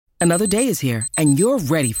Another day is here, and you're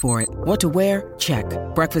ready for it. What to wear? Check.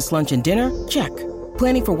 Breakfast, lunch, and dinner? Check.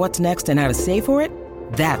 Planning for what's next and how to save for it?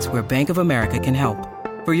 That's where Bank of America can help.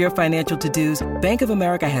 For your financial to-dos, Bank of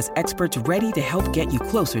America has experts ready to help get you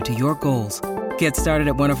closer to your goals. Get started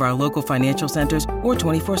at one of our local financial centers or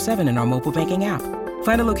 24/7 in our mobile banking app.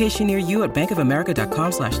 Find a location near you at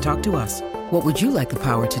bankofamerica.com/talktous. What would you like the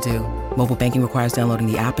power to do? Mobile banking requires downloading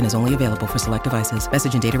the app and is only available for select devices.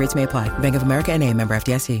 Message and data rates may apply. Bank of America N.A., member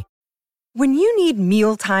FDIC. When you need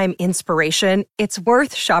mealtime inspiration, it's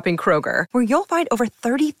worth shopping Kroger, where you'll find over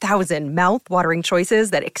 30,000 mouth-watering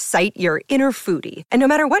choices that excite your inner foodie. And no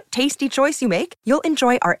matter what tasty choice you make, you'll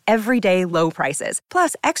enjoy our everyday low prices,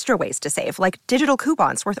 plus extra ways to save, like digital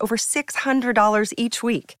coupons worth over $600 each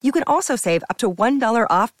week. You can also save up to $1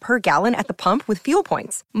 off per gallon at the pump with fuel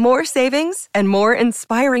points. More savings and more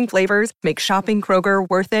inspiring flavors make shopping Kroger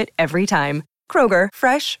worth it every time. Kroger,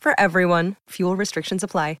 fresh for everyone. Fuel restrictions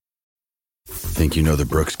apply. Think you know the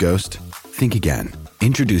Brooks Ghost? Think again.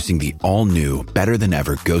 Introducing the all-new,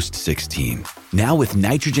 better-than-ever Ghost 16. Now with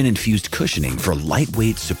nitrogen-infused cushioning for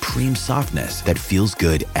lightweight, supreme softness that feels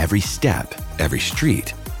good every step, every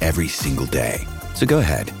street, every single day. So go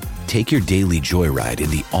ahead, take your daily joyride in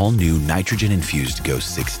the all-new nitrogen-infused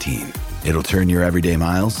Ghost 16. It'll turn your everyday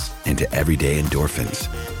miles into everyday endorphins.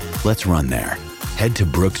 Let's run there. Head to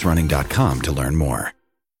brooksrunning.com to learn more.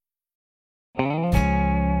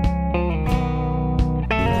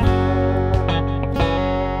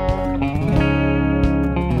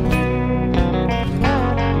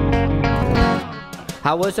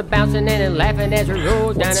 I was a bouncing and laughing as we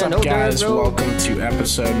rolled down an old guys? Welcome to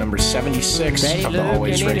episode number 76 of the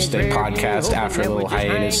Always Race Day podcast. After a little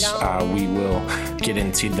hiatus, we will get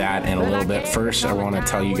into that in a little bit. First, I want to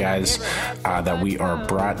tell you guys that we are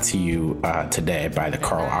brought to you today by the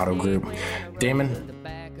Carl Auto Group. Damon,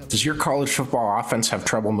 does your college football offense have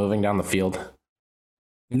trouble moving down the field?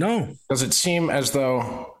 No. Does it seem as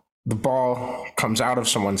though the ball comes out of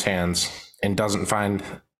someone's hands and doesn't find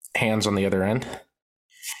hands on the other end?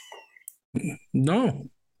 No.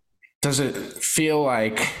 Does it feel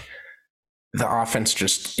like the offense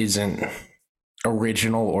just isn't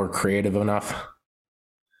original or creative enough?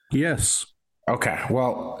 Yes. Okay,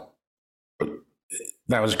 well,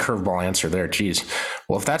 that was a curveball answer there. Jeez.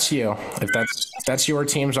 Well, if that's you, if that's your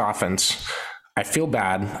team's offense, I feel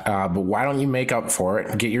bad, but why don't you make up for it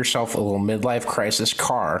and get yourself a little midlife crisis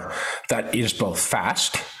car that is both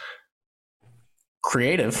fast,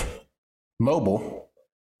 creative, mobile,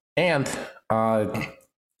 and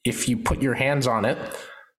if you put your hands on it,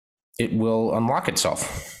 it will unlock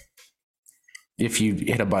itself if you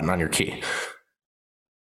hit a button on your key.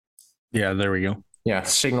 Yeah, there we go. Yeah,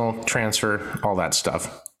 signal, transfer, all that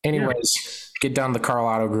stuff. Anyways, Get down to the Carl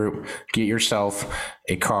Auto Group, get yourself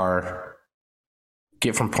a car,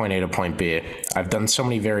 get from point A to point B. I've done so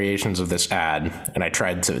many variations of this ad, and I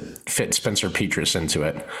tried to fit Spencer Petras into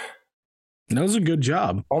it. That was a good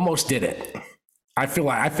job. Almost did it. I feel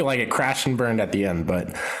like it crashed and burned at the end,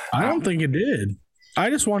 but I don't think it did.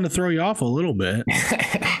 I just wanted to throw you off a little bit.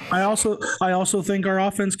 I also think our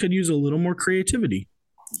offense could use a little more creativity.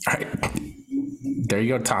 All right. There you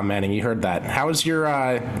go, Tom Manning. You heard that. How is your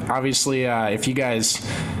obviously if you guys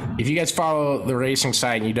follow the racing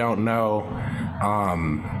site and you don't know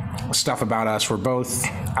stuff about us, we're both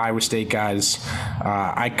Iowa State guys.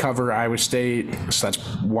 I cover Iowa State, so that's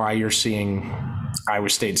why you're seeing Iowa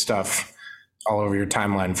State stuff all over your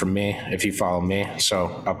timeline from me if you follow me.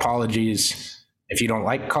 So apologies if you don't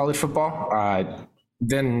like college football.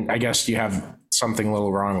 Then I guess you have something a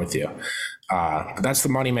little wrong with you. That's the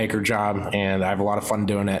moneymaker job, and I have a lot of fun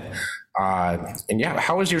doing it. And yeah,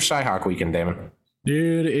 how was your Cyhawk weekend, Damon?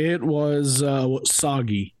 Dude, it was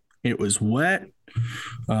soggy. It was wet.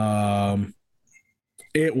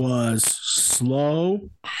 It was slow.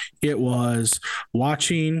 It was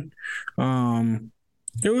watching.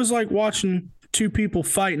 It was like watching two people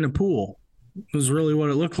fight in a pool. It was really what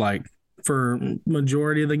it looked like for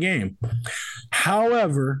majority of the game.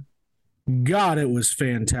 However, God, it was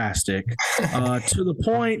fantastic to the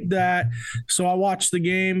point that, so I watched the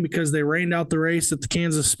game because they rained out the race at the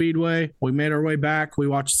Kansas Speedway. We made our way back. We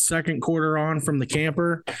watched the second quarter on from the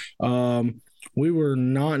camper. We were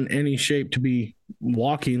not in any shape to be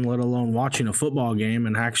walking, let alone watching a football game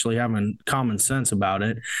and actually having common sense about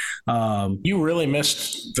it. You really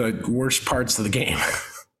missed the worst parts of the game.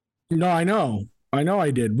 No, I know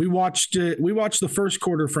I did. We watched it. We watched the first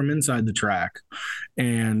quarter from inside the track,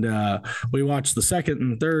 and we watched the second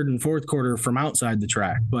and third and fourth quarter from outside the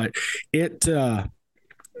track. But it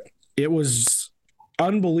was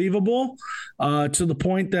unbelievable to the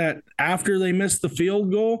point that after they missed the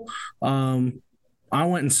field goal, I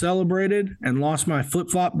went and celebrated and lost my flip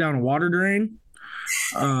flop down a water drain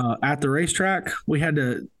at the racetrack. We had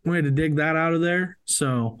to dig that out of there.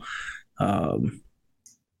 So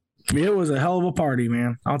it was a hell of a party,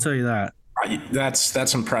 man. I'll tell you that.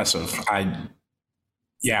 That's impressive.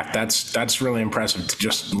 That's really impressive to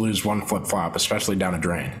just lose one flip flop, especially down a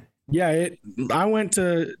drain. Yeah, I went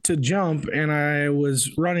to jump and I was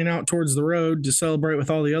running out towards the road to celebrate with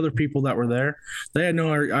all the other people that were there. They had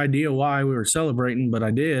no idea why we were celebrating, but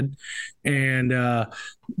I did. And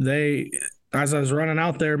as I was running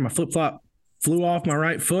out there, my flip flop flew off my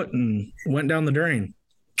right foot and went down the drain.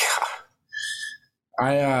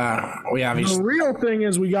 The real thing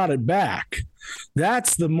is we got it back.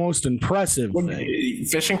 That's the most impressive thing.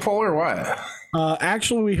 Fishing pole or what?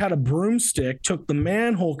 Actually, we had a broomstick, took the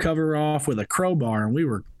manhole cover off with a crowbar, and we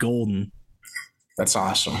were golden. That's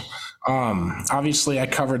awesome. Obviously, I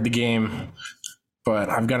covered the game, but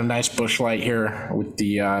I've got a nice bush light here with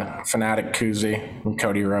the Fanatic koozie from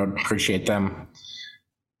Cody Road. Appreciate them.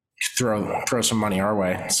 Throw some money our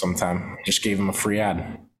way sometime. Just gave them a free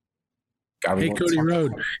ad. Hey,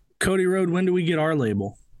 Cody Road, when do we get our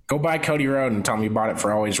label? Go buy Cody Road and tell him you bought it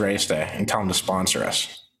for Always Race Day and tell him to sponsor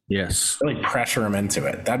us. Yes. Really pressure him into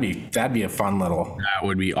it. That'd be a fun little. That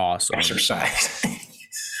would be awesome. Exercise.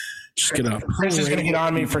 Chris is gonna get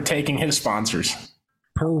on me for taking his sponsors.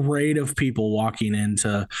 Parade of people walking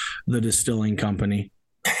into the distilling company.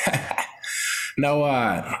 No,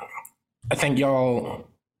 I think y'all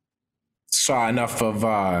saw enough of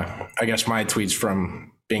I guess my tweets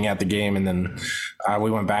from being at the game, and then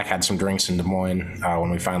we went back, had some drinks in Des Moines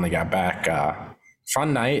when we finally got back.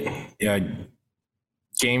 Fun night.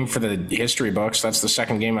 Game for the history books. That's the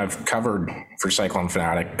second game I've covered for Cyclone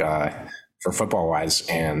Fanatic for football wise,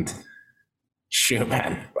 and shoot,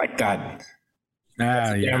 man, like that.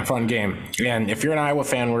 Damn fun game. And if you're an Iowa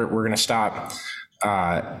fan, we're gonna stop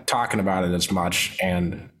talking about it as much.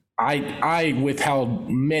 And I withheld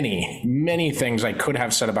many things I could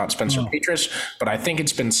have said about Spencer Petras, but I think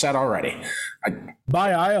it's been said already.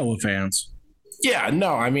 By Iowa fans. Yeah,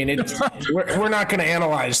 no, I mean, we're not going to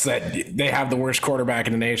analyze that they have the worst quarterback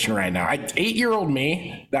in the nation right now. 8-year-old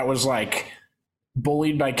me that was like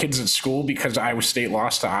bullied by kids at school because Iowa State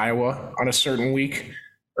lost to Iowa on a certain week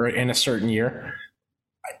or in a certain year,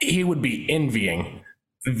 he would be envying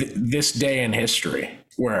this day in history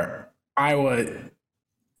where Iowa's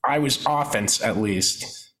offense, at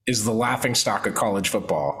least, is the laughingstock of college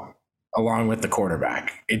football, along with the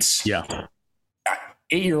quarterback. It's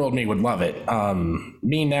 8-year-old me would love it.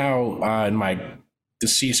 Me now and my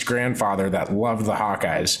deceased grandfather that loved the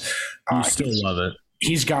Hawkeyes. You still love it.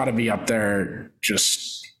 He's got to be up there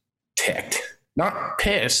just ticked. Not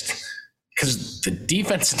pissed, because the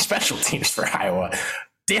defense and special teams for Iowa,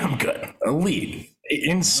 damn good. Elite.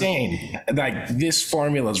 Insane. Like, this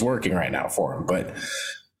formula is working right now for him. But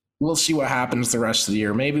we'll see what happens the rest of the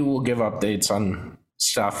year. Maybe we'll give updates on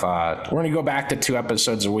stuff. We're going to go back to 2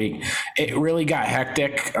 episodes a week. It really got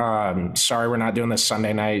hectic. Sorry we're not doing this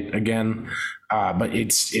Sunday night again, but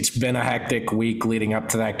it's been a hectic week leading up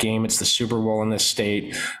to that game. It's the Super Bowl in this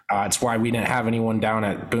state. It's why we didn't have anyone down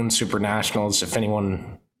at Boone Super Nationals. If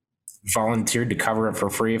anyone volunteered to cover it for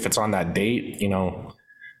free, if it's on that date,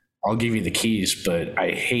 I'll give you the keys, but I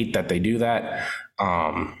hate that they do that.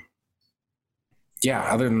 Other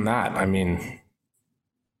than that, I mean,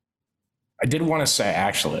 I did want to say,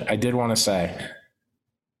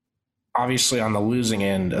 obviously on the losing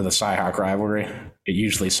end of the Cy-Hawk rivalry, it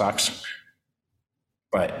usually sucks,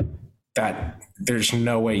 but there's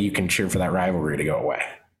no way you can cheer for that rivalry to go away.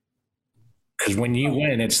 Because when you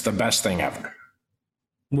win, it's the best thing ever.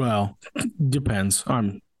 Well, depends.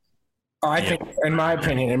 I think, in my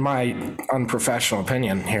opinion, in my unprofessional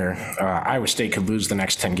opinion here, Iowa State could lose the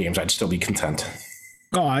next 10 games. I'd still be content.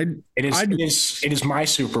 It is my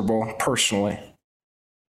Super Bowl, personally.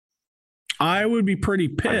 I would be pretty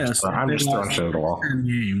pissed. I'm just throwing shit at the wall.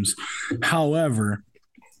 Games. However,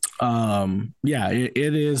 it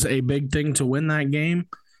is a big thing to win that game.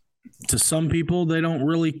 To some people, they don't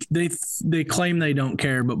really they claim they don't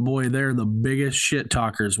care, but boy, they're the biggest shit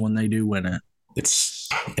talkers when they do win it.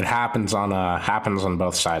 It happens on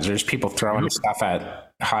both sides. There's people throwing stuff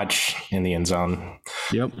at Hutch in the end zone.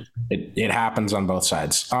 Yep. It happens on both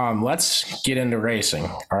sides. Let's get into racing.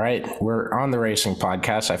 All right. We're on the racing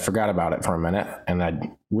podcast. I forgot about it for a minute.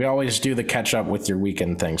 And we always do the catch up with your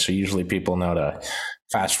weekend thing. So usually people know to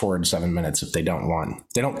fast forward 7 minutes if they don't want.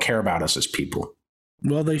 They don't care about us as people.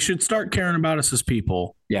 Well, they should start caring about us as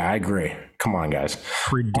people. Yeah, I agree. Come on, guys.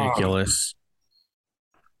 Ridiculous.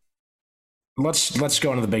 let's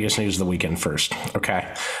go into the biggest news of the weekend first.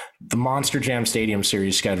 Okay. The Monster Jam Stadium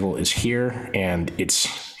Series schedule is here, and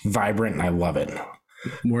it's vibrant, and I love it.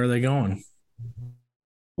 Where are they going?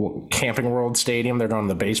 Well, Camping World Stadium. They're going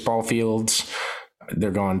to the baseball fields.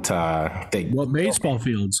 They're going to what baseball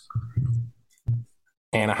fields?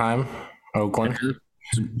 Anaheim, Oakland.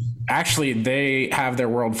 Actually, they have their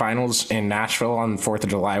World Finals in Nashville on 4th of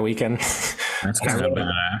July weekend. That's kind of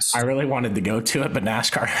badass. I really wanted to go to it, but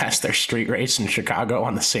NASCAR has their street race in Chicago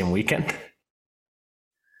on the same weekend.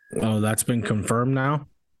 Oh, that's been confirmed now?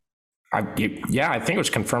 I think it was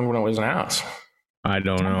confirmed when it was announced. I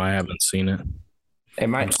don't know. I haven't seen it.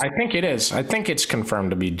 I think it is. I think it's confirmed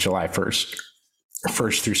to be July 1st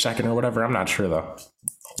through 2nd or whatever. I'm not sure though.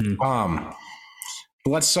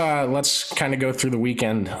 Let's kind of go through the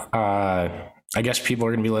weekend. I guess people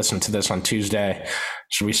are going to be listening to this on Tuesday.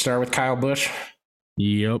 Should we start with Kyle Busch?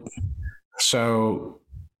 Yep. So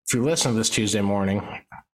if you're listening to this Tuesday morning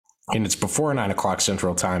and it's before 9:00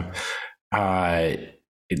 Central Time,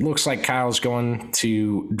 it looks like Kyle's going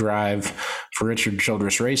to drive for Richard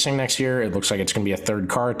Childress Racing next year. It looks like it's going to be a third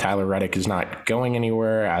car. Tyler Reddick is not going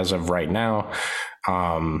anywhere as of right now.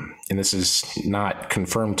 And this is not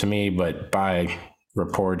confirmed to me, but by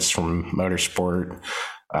reports from Motorsport,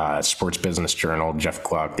 Sports Business Journal, Jeff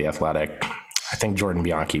Gluck, The Athletic. I think Jordan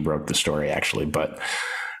Bianchi broke the story actually, but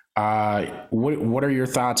what are your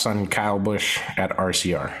thoughts on Kyle Busch at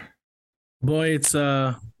RCR? Boy, it's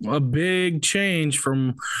a big change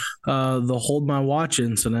from the Hold My Watch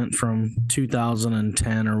incident from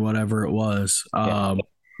 2010 or whatever it was.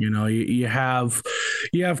 You have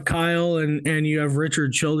Kyle and you have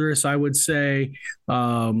Richard Childress. I would say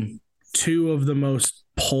two of the most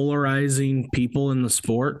polarizing people in the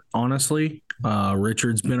sport, honestly.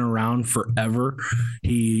 Richard's been around forever.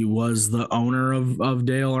 He was the owner of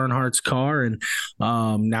Dale Earnhardt's car. And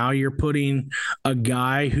now you're putting a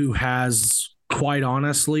guy who has, quite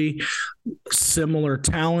honestly, similar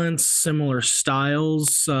talents, similar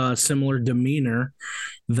styles, similar demeanor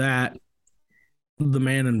that the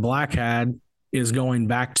man in black had is going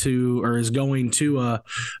back to, or is going to a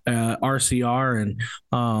RCR. And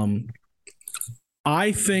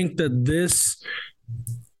I think that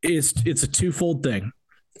it's a twofold thing.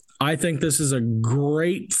 I think this is a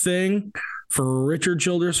great thing for Richard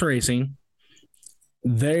Childress Racing.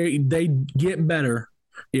 They get better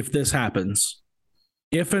if this happens.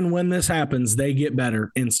 If and when this happens, they get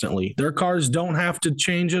better instantly. Their cars don't have to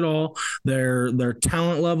change at all. Their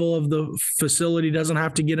talent level of the facility doesn't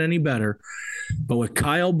have to get any better. But with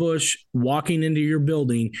Kyle Busch walking into your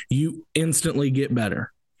building, you instantly get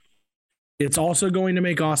better. It's also going to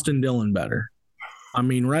make Austin Dillon better. I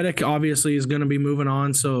mean, Reddick obviously is going to be moving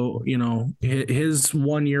on. So, his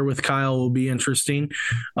 1 year with Kyle will be interesting.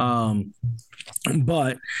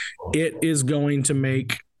 But it is going to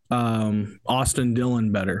make Austin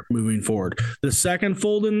Dillon better moving forward. The second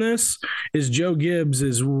fold in this is Joe Gibbs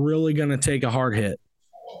is really going to take a hard hit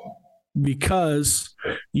because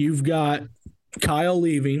you've got Kyle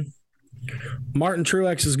leaving. Martin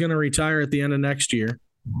Truex is going to retire at the end of next year.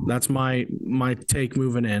 That's my take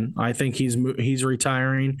moving in. I think he's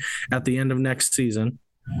retiring at the end of next season.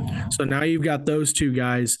 So now you've got those two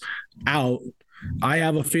guys out. I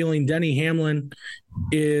have a feeling Denny Hamlin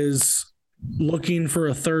is looking for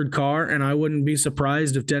a third car, and I wouldn't be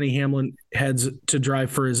surprised if Denny Hamlin heads to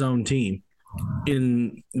drive for his own team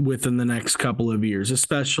within the next couple of years,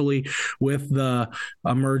 especially with the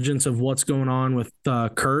emergence of what's going on with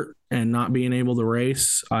Kurt and not being able to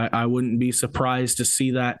race. I wouldn't be surprised to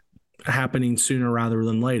see that happening sooner rather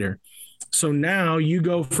than later. So now you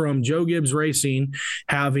go from Joe Gibbs Racing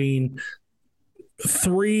having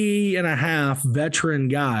 3.5 veteran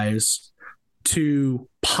guys to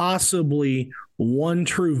possibly one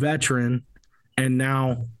true veteran, and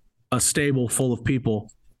now a stable full of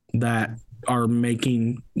people that are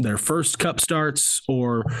making their first cup starts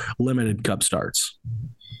or limited cup starts.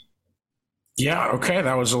 Yeah, okay,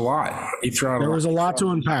 that was a lot. There was a lot to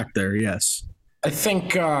unpack there, yes. I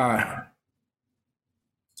think I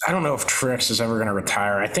don't know if Truex is ever going to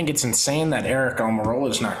retire. I think it's insane that Eric Almirola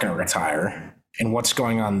is not going to retire, and what's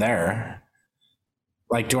going on there.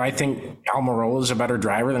 Like, do I think Almirola is a better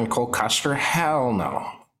driver than Cole Custer? Hell no.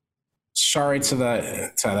 Sorry to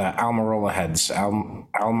the Almirola heads,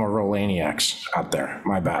 Almirolaniacs out there.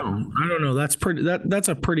 My bad. I don't know. That's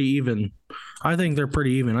a pretty even. I think they're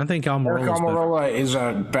pretty even. I think Almirola is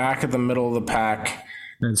a back at the middle of the pack.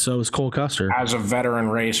 And so is Cole Custer. As a veteran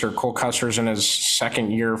racer, Cole Custer's in his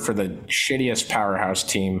second year for the shittiest powerhouse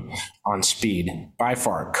team on speed. By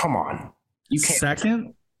far. Come on. You can't.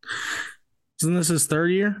 Second? Isn't this his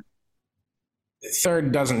third year?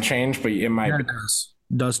 Third doesn't change, but it might. Yeah,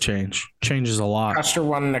 it does change. Changes a lot. Custer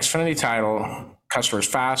won an Xfinity title. Custer was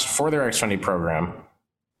fast for their Xfinity program.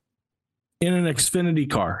 In an Xfinity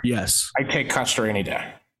car, yes. I'd take Custer any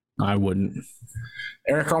day. I wouldn't.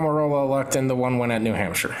 Eric Almirola lucked in the 1 win at New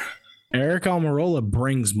Hampshire. Eric Almirola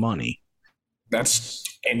brings money. That's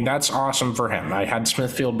awesome for him. I had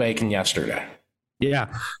Smithfield Bacon yesterday.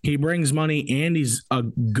 Yeah, he brings money and he's a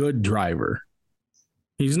good driver.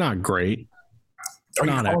 He's not great. Are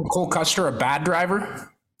you calling Cole Custer a bad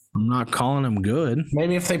driver? I'm not calling him good.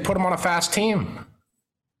 Maybe if they put him on a fast team.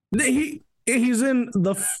 He is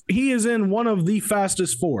in one of the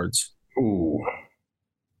fastest Fords. Ooh.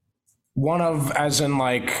 One of, as in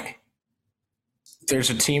like, there's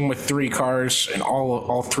a team with 3 cars and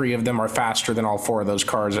all 3 of them are faster than all 4 of those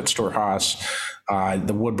cars at Stewart-Haas.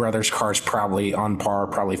 The Wood Brothers car is probably on par,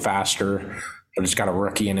 probably faster, but it's got a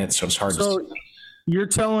rookie in it, so it's hard to see. You're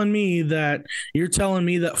telling me that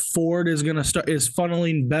Ford is going to is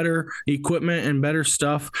funneling better equipment and better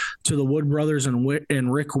stuff to the Wood Brothers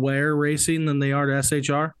and Rick Ware Racing than they are to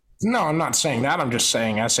SHR? No, I'm not saying that. I'm just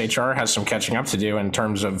saying SHR has some catching up to do in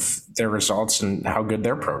terms of their results and how good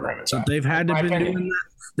their program is. But they've had to been doing that.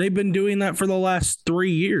 They've been doing that for the last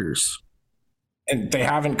 3 years, and they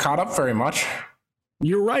haven't caught up very much.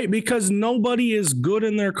 You're right, because nobody is good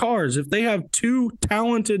in their cars. If they have 2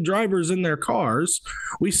 talented drivers in their cars,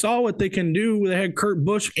 we saw what they can do. They had Kurt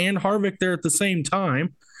Busch and Harvick there at the same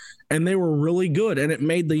time, and they were really good, and it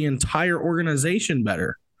made the entire organization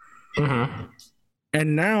better. Mm-hmm.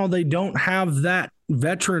 And now they don't have that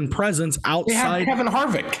veteran presence outside. They have Kevin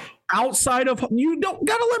Harvick. Outside of, you don't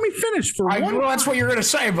gotta let me finish for one. Well, that's what you're gonna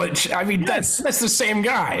say, but I mean that's the same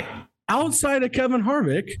guy. Outside of Kevin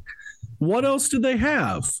Harvick, what else do they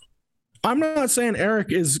have? I'm not saying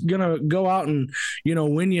Eric is going to go out and,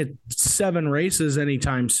 win you 7 races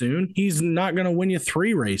anytime soon. He's not going to win you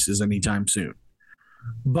 3 races anytime soon.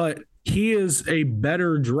 But he is a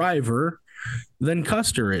better driver than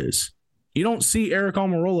Custer is. You don't see Eric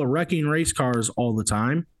Almirola wrecking race cars all the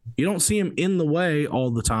time. You don't see him in the way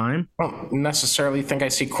all the time. I don't necessarily think I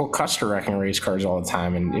see Cole Custer wrecking race cars all the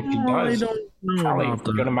time. And if he does, probably a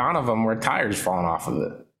good amount of them where tires falling off of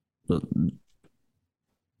it. But I'm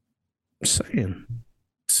saying,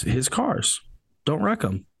 it's his cars. Don't wreck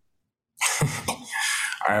them.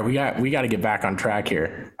 All right, we got to get back on track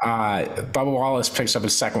here. Bubba Wallace picks up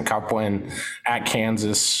his second Cup win at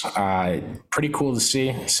Kansas. Pretty cool to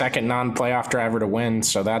see. Second non-playoff driver to win,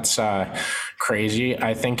 so that's crazy.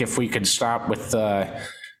 I think if we could stop with the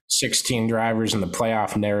 16 drivers in the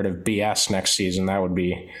playoff narrative BS next season, that would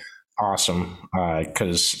be awesome,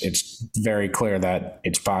 because it's very clear that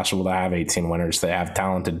it's possible to have 18 winners. They have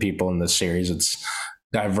talented people in this series. It's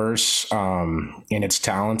diverse in its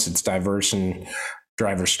talents. It's diverse in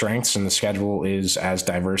driver strengths, and the schedule is as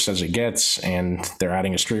diverse as it gets, and they're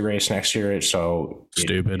adding a street race next year, so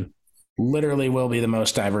stupid. Literally will be the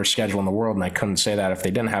most diverse schedule in the world, and I couldn't say that if they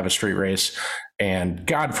didn't have a street race, and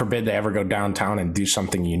God forbid they ever go downtown and do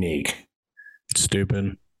something unique.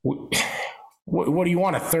 Stupid. What do you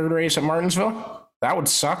want, a third race at Martinsville? That would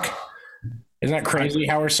suck. Isn't that crazy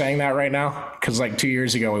how we're saying that right now? Because like 2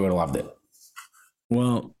 years ago, we would have loved it.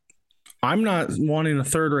 Well, I'm not wanting a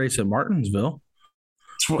third race at Martinsville,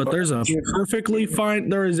 but there is a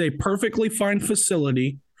perfectly fine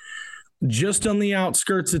facility just on the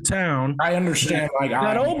outskirts of town. I understand.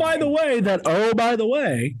 By the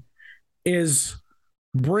way, is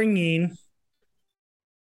bringing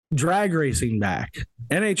drag racing back.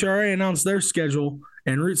 NHRA announced their schedule,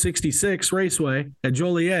 and Route 66 Raceway at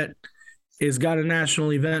Joliet has got a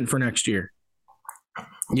national event for next year.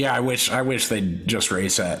 Yeah, I wish they'd just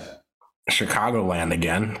race at Chicagoland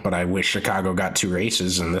again, but I wish Chicago got 2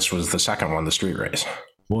 races and this was the second one, the street race.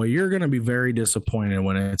 Well, you're going to be very disappointed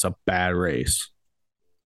when it's a bad race.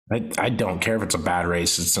 I don't care if it's a bad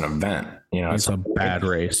race. It's an event. It's a bad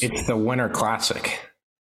race. It's the Winter Classic.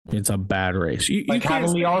 It's a bad race. Like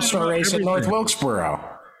having the All-Star race at North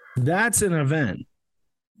Wilkesboro. That's an event.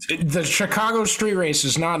 The Chicago street race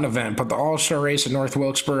is not an event, but the All-Star race at North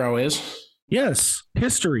Wilkesboro is? Yes.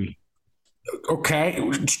 History.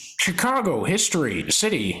 Okay. Chicago, history,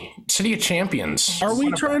 city of champions. Are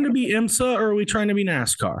we trying to be IMSA or are we trying to be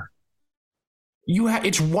NASCAR?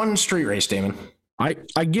 It's one street race, Damon.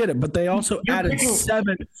 I get it, but they also added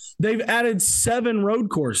 7. They've added 7 road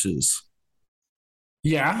courses.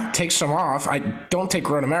 Yeah, take some off. I don't take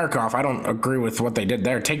Road America off. I don't agree with what they did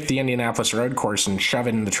there. Take the Indianapolis road course and shove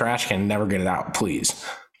it in the trash can and never get it out, please.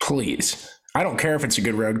 Please. I don't care if it's a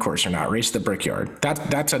good road course or not. Race the Brickyard.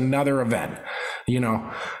 That's another event.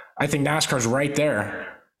 I think NASCAR's right there.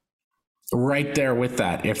 right there with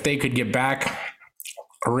that. If they could get back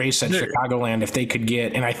a race at Chicagoland, if they could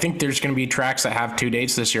get, and I think there's going to be tracks that have 2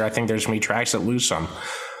 dates this year. I think there's going to be tracks that lose some.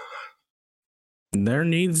 There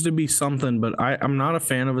needs to be something, but I'm not a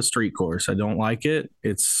fan of a street course. I don't like it.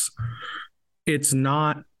 It's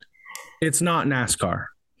not NASCAR.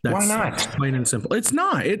 Why not? Plain and simple. It's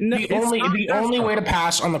not. The only way to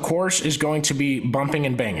pass on the course is going to be bumping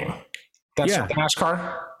and banging. That's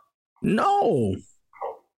NASCAR? No.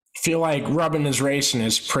 Feel like rubbing is racing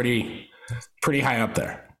is pretty high up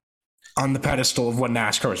there on the pedestal of what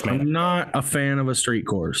NASCAR is made. I'm not a fan of a street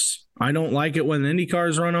course. I don't like it when Indy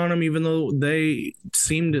cars run on them, even though they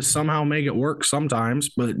seem to somehow make it work sometimes.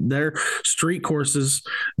 But their street courses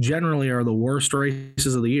generally are the worst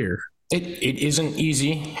races of the year. It isn't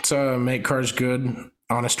easy to make cars good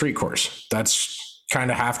on a street course. That's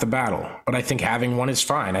kind of half the battle. But I think having one is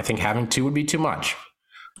fine. I think having two would be too much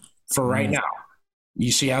for right now.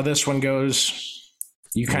 You see how this one goes,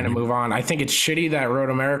 you kind of move on. I think it's shitty that Road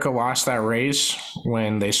America lost that race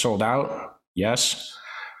when they sold out. Yes.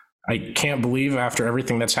 I can't believe after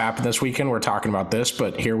everything that's happened this weekend, we're talking about this,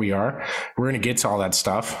 but here we are. We're going to get to all that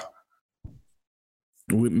stuff.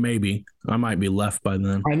 Maybe. I might be left by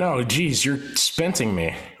then. I know. Geez, you're spinting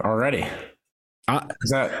me already.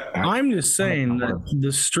 I'm just saying that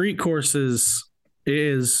the street courses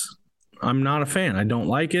I'm not a fan. I don't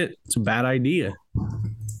like it. It's a bad idea.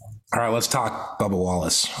 All right, let's talk Bubba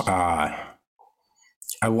Wallace. I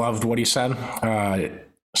loved what he said,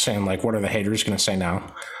 saying like, what are the haters going to say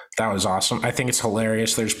now? That was awesome. I think it's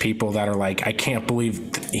hilarious. There's people that are like, I can't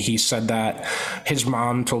believe he said that. His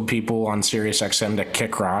mom told people on Sirius XM to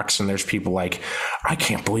kick rocks. And there's people like, I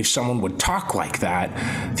can't believe someone would talk like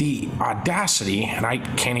that. The audacity, and I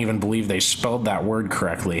can't even believe they spelled that word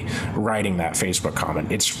correctly, writing that Facebook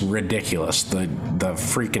comment. It's ridiculous. The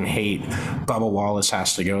freaking hate Bubba Wallace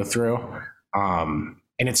has to go through. And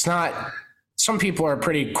it's not, some people are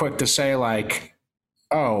pretty quick to say like,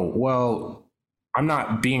 oh, well, I'm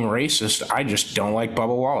not being racist. I just don't like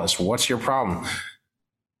Bubba Wallace. What's your problem?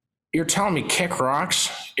 You're telling me kick rocks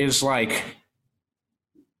is like,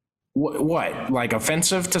 what? Like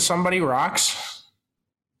offensive to somebody, rocks?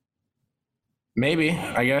 Maybe,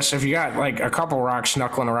 I guess if you got like a couple rocks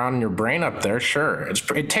knuckling around in your brain up there, sure.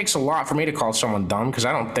 It takes a lot for me to call someone dumb because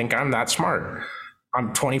I don't think I'm that smart. I'm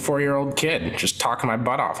a 24-year-old kid just talking my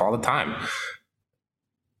butt off all the time.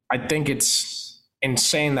 I think it's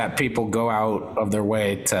insane that people go out of their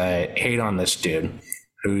way to hate on this dude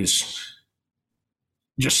who's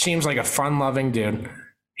just seems like a fun-loving dude.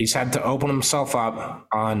 He's had to open himself up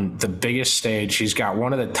on the biggest stage. He's got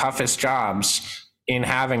one of the toughest jobs in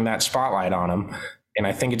having that spotlight on him. And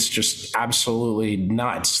I think it's just absolutely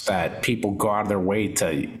nuts that people go out of their way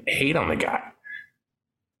to hate on the guy.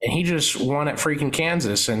 And he just won at freaking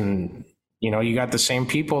Kansas. And, you know, you got the same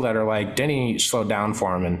people that are like, Denny slowed down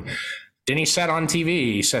for him. And Denny said on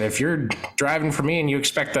TV, he said, if you're driving for me and you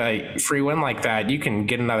expect a free win like that, you can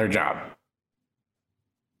get another job.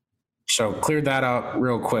 So cleared that up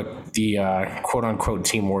real quick, the quote unquote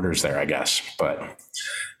team orders there, I guess. But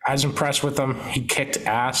I was impressed with him. He kicked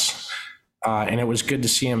ass. And it was good to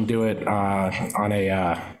see him do it on a,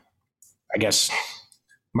 I guess,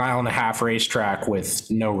 1.5 mile racetrack with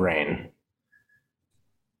no rain.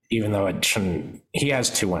 Even though it shouldn't, he has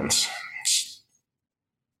 2 wins.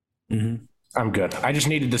 Mm-hmm. I'm good. I just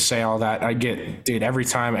needed to say all that. I get, dude, every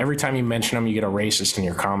time you mention him, you get a racist in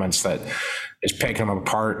your comments that is picking him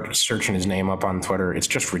apart, searching his name up on Twitter. It's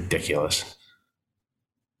just ridiculous.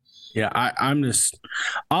 Yeah,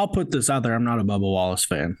 I'll put this out there. I'm not a Bubba Wallace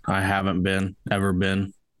fan. I haven't ever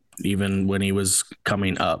been, even when he was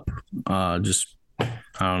coming up. I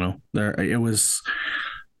don't know.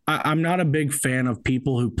 I'm not a big fan of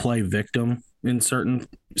people who play victim in certain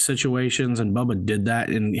situations, and Bubba did that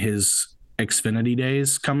in his Xfinity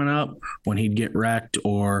days coming up when he'd get wrecked,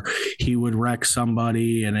 or he would wreck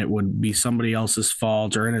somebody and it would be somebody else's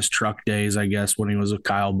fault, or in his truck days, I guess, when he was with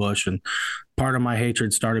Kyle Busch. And part of my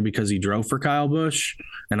hatred started because he drove for Kyle Busch,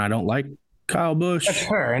 and I don't like Kyle Busch. That's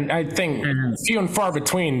fair. And I think few and far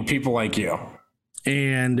between people like you.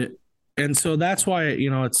 And so that's why, you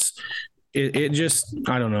know, it just,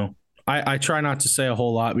 I don't know. I try not to say a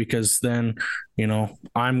whole lot because then, you know,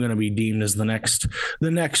 I'm going to be deemed as the next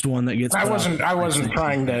one that gets. I wasn't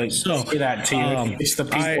trying to say that to you. It's the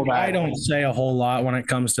people I don't say a whole lot when it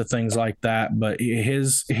comes to things like that, but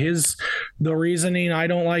the reasoning I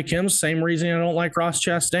don't like him, same reasoning I don't like Ross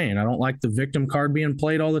Chastain. I don't like the victim card being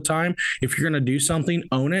played all the time. If you're going to do something,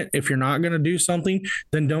 own it. If you're not going to do something,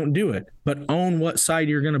 then don't do it. But own what side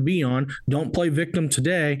you're going to be on. Don't play victim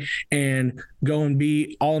today and go and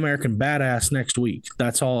be All-American badass next week.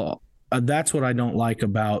 That's all that's what I don't like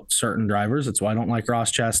about certain drivers. It's why I don't like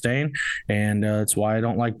Ross Chastain, and it's why I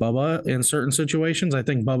don't like Bubba in certain situations. I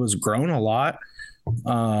think Bubba's grown a lot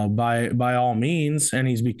by all means, and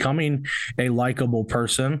he's becoming a likable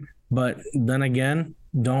person. But then again,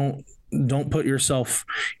 don't put yourself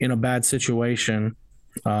in a bad situation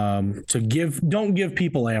don't give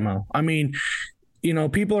people ammo. I mean,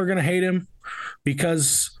 people are going to hate him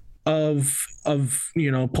because of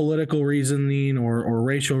political reasoning or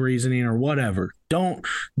racial reasoning or whatever. Don't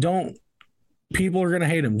people are going to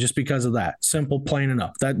hate him just because of that. Simple, plain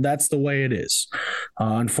enough. That's the way it is.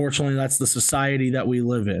 Unfortunately, that's the society that we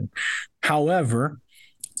live in. However,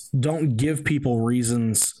 don't give people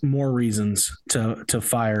more reasons to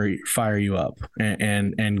fire you up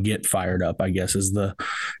and get fired up, I guess is the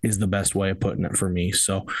best way of putting it for me.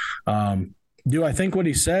 So, do I think what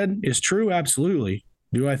he said is true? Absolutely.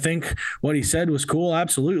 Do I think what he said was cool?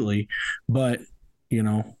 Absolutely. But,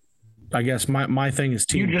 I guess my thing is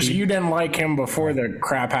team. You didn't like him before the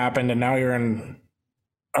crap happened, and now you're in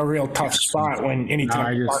a real tough spot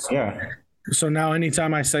So now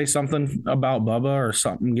anytime I say something about Bubba or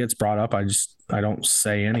something gets brought up, I don't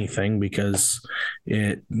say anything because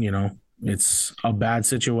it's a bad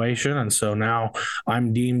situation. And so now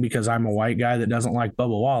I'm deemed, because I'm a white guy that doesn't like Bubba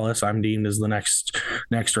Wallace, I'm deemed as the next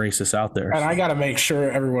racist out there. And I got to make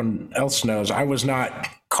sure everyone else knows I was not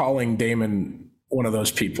calling Damon one of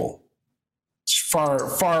those people. It's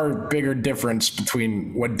far bigger difference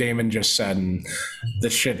between what Damon just said and the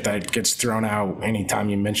shit that gets thrown out anytime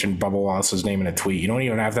you mention Bubba Wallace's name in a tweet. You don't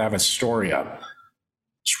even have to have a story up.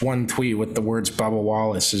 Just one tweet with the words Bubba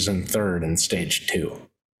Wallace is in third in stage 2.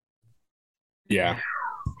 Yeah.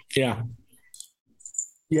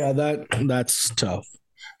 That's tough.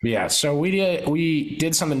 Yeah, so we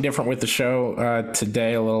did something different with the show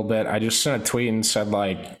today a little bit. I just sent a tweet and said,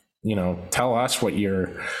 tell us what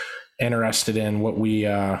you're interested in, what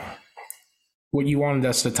you wanted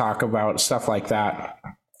us to talk about, stuff like that.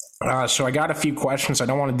 So I got a few questions. I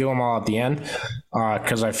don't want to do them all at the end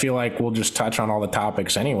because I feel like we'll just touch on all the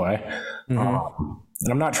topics anyway. Mm-hmm.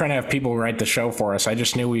 And I'm not trying to have people write the show for us. I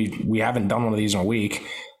just knew we haven't done one of these in a week.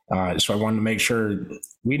 So I wanted to make sure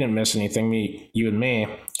we didn't miss anything, you and me,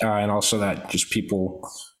 and also that just people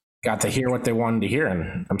got to hear what they wanted to hear.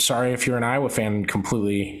 And I'm sorry if you're an Iowa fan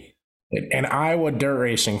an Iowa dirt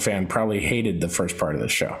racing fan probably hated the first part of the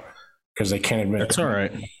show because they can't admit that's all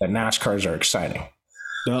right that NASCARs are exciting.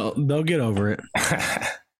 They'll get over it.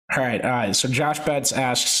 All right. So Josh Betts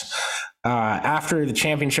asks, after the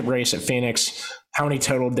championship race at Phoenix, how many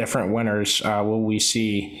total different winners will we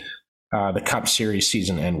see the Cup Series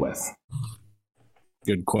season end with?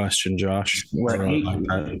 Good question, Josh.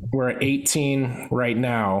 We're at 18 right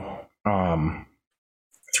now.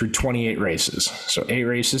 Through 28 races. So 8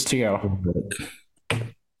 races to go.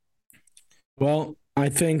 Well, I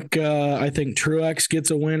think Truex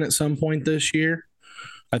gets a win at some point this year.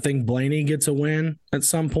 I think Blaney gets a win at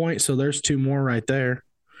some point. So there's 2 more right there.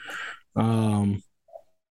 You're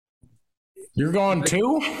going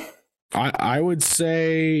 2? I would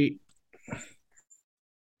say,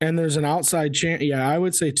 and there's an outside chance. Yeah, I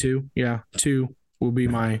would say 2. Yeah, 2 will be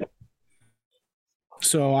my.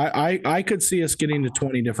 So I could see us getting to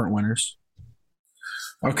 20 different winners.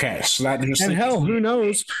 Okay, so that just and hell, who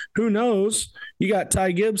knows? You got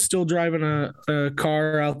Ty Gibbs still driving a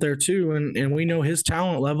car out there too, and we know his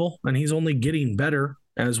talent level, and he's only getting better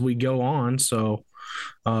as we go on. So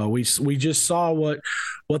we just saw what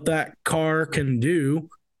that car can do,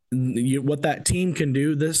 what that team can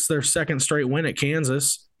do. This is their second straight win at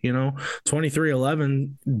Kansas.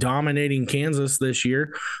 23-11 dominating Kansas this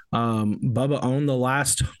year. Bubba owned the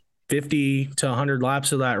last 50 to 100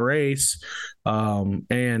 laps of that race.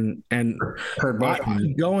 And Kurt Busch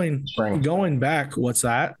going back, what's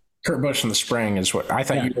that? Kurt Busch in the spring is what I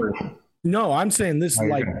thought you were. No, I'm saying this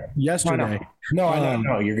yesterday.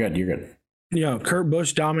 No, you're good. Kurt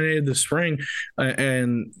Busch dominated the spring,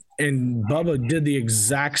 and Bubba did the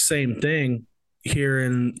exact same thing here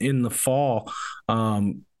in the fall.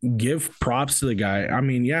 Give props to the guy. I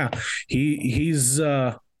mean, he's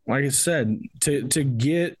like I said, to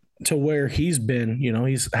get to where he's been,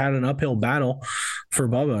 he's had an uphill battle for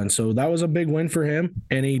Bubba. And so that was a big win for him.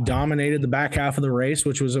 And he dominated the back half of the race,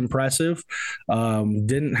 which was impressive.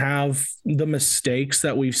 Didn't have the mistakes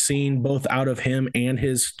that we've seen both out of him and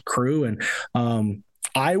his crew. And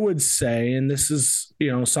I would say, and this is,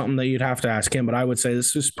 something that you'd have to ask him, but I would say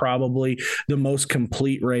this is probably the most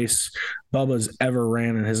complete race Bubba's ever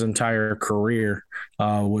ran in his entire career,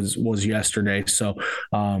 was yesterday. So,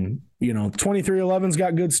 23XI's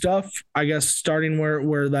got good stuff. I guess starting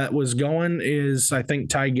where that was going is, I think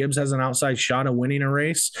Ty Gibbs has an outside shot of winning a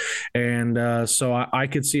race. And so I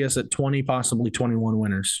could see us at 20, possibly 21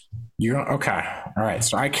 winners. Okay. All right.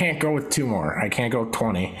 So I can't go with two more. I can't go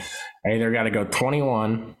 20. I either got to go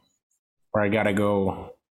 21 or I got to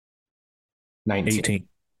go 19. 18.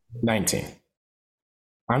 19.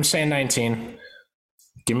 I'm saying 19.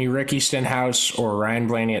 Give me Ricky Stenhouse or Ryan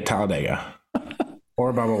Blaney at Talladega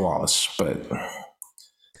or Bubba Wallace. But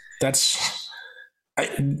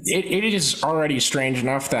it is already strange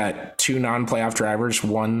enough that two non-playoff drivers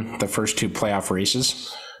won the first two playoff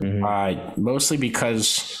races. Mm-hmm. Mostly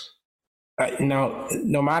because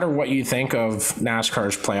no matter what you think of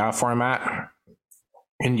NASCAR's playoff format,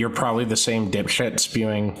 and you're probably the same dipshit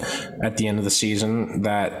spewing at the end of the season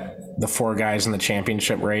that the four guys in the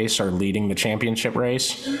championship race are leading the championship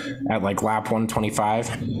race at like lap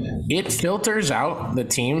 125, it filters out the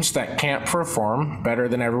teams that can't perform better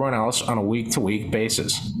than everyone else on a week-to-week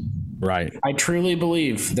basis. Right. I truly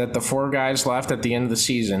believe that the four guys left at the end of the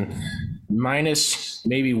season, minus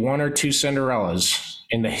maybe one or two Cinderellas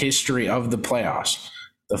in the history of the playoffs,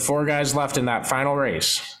 the four guys left in that final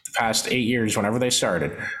race, the past 8 years, whenever they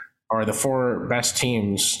started, are the four best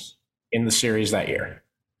teams in the series that year.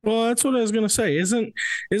 Well, that's what I was going to say. Isn't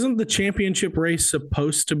the championship race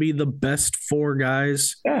supposed to be the best four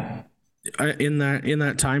guys? Yeah. In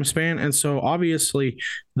that time span? And so obviously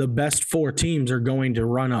the best four teams are going to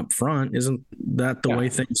run up front. Isn't that the way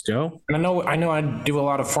things go? And I know I do a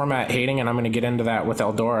lot of format hating, and I'm going to get into that with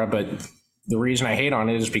Eldora, but the reason I hate on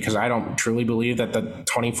it is because I don't truly believe that the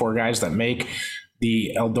 24 guys that make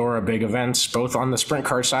the Eldora big events, both on the sprint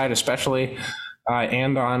car side especially,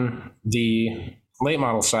 and on the late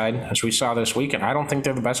model side, as we saw this weekend, I don't think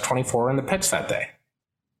they're the best 24 in the pits that day.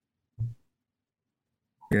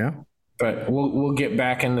 Yeah. But we'll get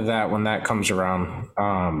back into that when that comes around.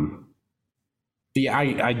 I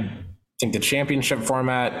think the championship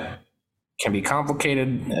format can be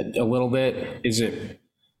complicated a little bit. Is it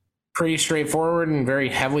pretty straightforward and very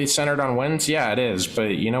heavily centered on wins? Yeah, it is.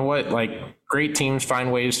 But you know what? Like, great teams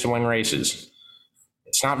find ways to win races.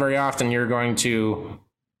 It's not very often you're going to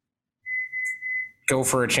go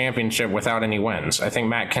for a championship without any wins. I think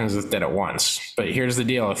Matt Kenseth did it once. But here's the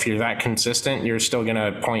deal. If you're that consistent, you're still going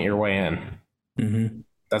to point your way in. Mm-hmm.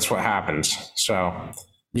 That's what happens. So,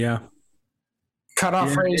 yeah.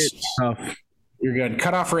 Cutoff race. You're good.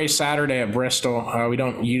 Cutoff race Saturday at Bristol. We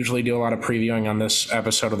don't usually do a lot of previewing on this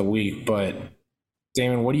episode of the week, but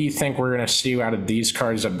Damon, what do you think we're going to see out of these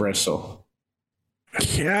cars at Bristol?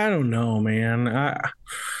 Yeah, I don't know, man.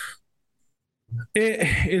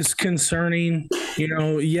 It is concerning.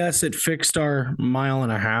 Yes, it fixed our 1.5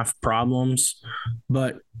 mile problems,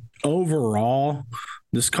 but overall,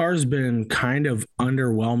 this car's been kind of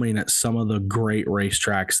underwhelming at some of the great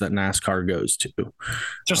racetracks that NASCAR goes to.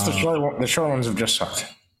 Just the short ones have just sucked.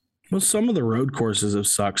 Well, some of the road courses have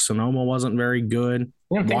sucked. Sonoma wasn't very good.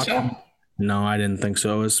 You don't think so? No, I didn't think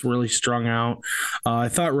so. It was really strung out. I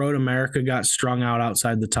thought Road America got strung out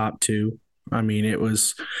outside the top two. I mean, it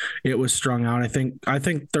was strung out. I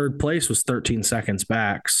think third place was 13 seconds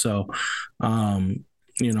back. So,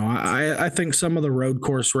 I think some of the road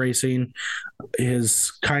course racing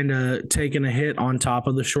is kind of taking a hit on top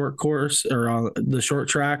of the short course or on the short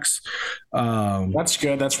tracks. That's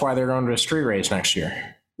good. That's why they're going to a street race next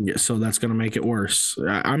year. Yeah, so that's going to make it worse.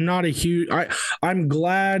 I'm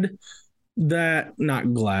glad that,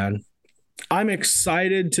 not glad. I'm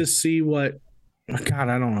excited to see what. God,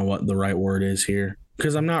 I don't know what the right word is here,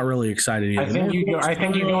 because I'm not really excited either. I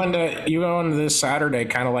think you go into this Saturday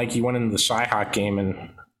kind of like you went into the Cyhawk game, and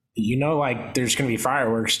like there's going to be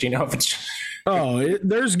fireworks. Do you know if it's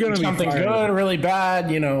there's going to be something good, really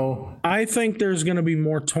bad? I think there's going to be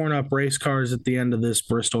more torn up race cars at the end of this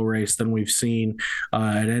Bristol race than we've seen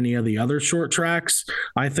at any of the other short tracks.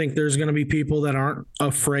 I think there's going to be people that aren't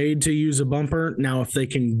afraid to use a bumper. Now, if they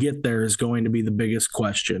can get there is going to be the biggest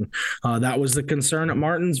question. That was the concern at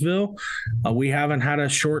Martinsville. We haven't had a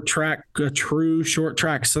true short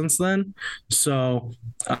track since then. So,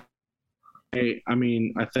 I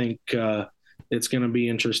think it's going to be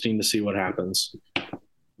interesting to see what happens.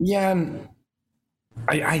 Yeah, and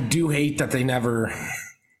I do hate that they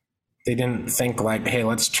didn't think like, hey,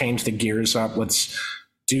 let's change the gears up. Let's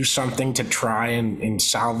do something to try and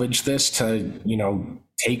salvage this, to,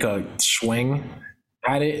 take a swing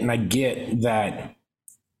at it. And I get that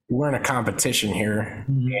we're in a competition here,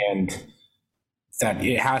 and that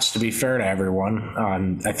it has to be fair to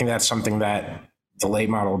everyone. I think that's something that the late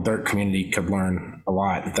model dirt community could learn a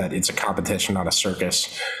lot, that it's a competition, not a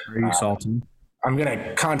circus. Salty. I'm going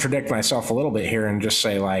to contradict myself a little bit here and just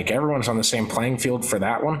say, like, everyone's on the same playing field for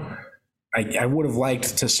that one. I would have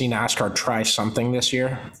liked to see NASCAR try something this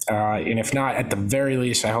year. And if not, at the very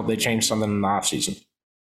least, I hope they change something in the offseason.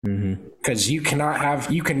 Because you cannot have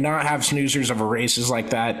snoozers of races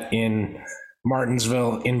like that in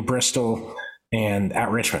Martinsville, in Bristol, and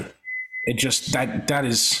at Richmond. It just, that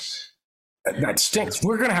stinks.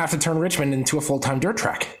 We're going to have to turn Richmond into a full-time dirt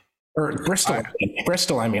track. Or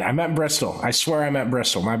Bristol. I meant Bristol. I swear I meant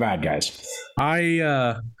Bristol. My bad, guys.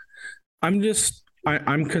 I'm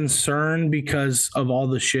concerned because of all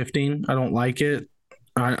the shifting. I don't like it.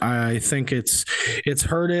 I think it's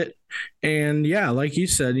hurt it. And yeah, like you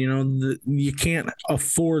said, you can't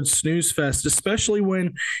afford snooze fest, especially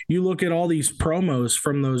when you look at all these promos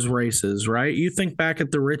from those races, right? You think back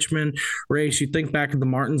at the Richmond race, you think back at the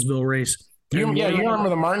Martinsville race. You remember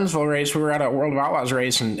the Martinsville race? We were at a World of Outlaws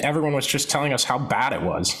race and everyone was just telling us how bad it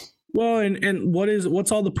was. Well, and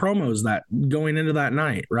what's all the promos that going into that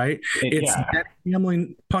night, right? It's Denny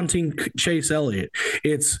Hamlin punting Chase Elliott.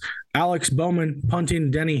 It's Alex Bowman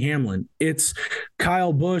punting Denny Hamlin. It's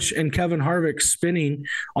Kyle Busch and Kevin Harvick spinning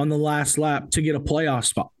on the last lap to get a playoff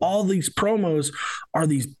spot. All these promos are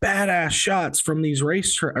these badass shots from these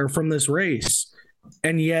from this race,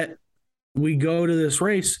 and yet we go to this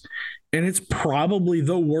race. And it's probably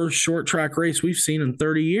the worst short track race we've seen in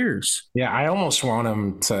 30 years. Yeah, I almost want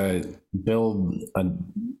them to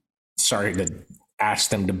ask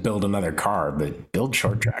them to build another car, but build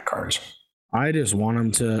short track cars. I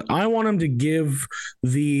want them to give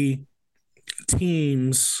the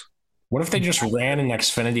teams. What if they just ran an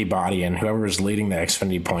Xfinity body and whoever was leading the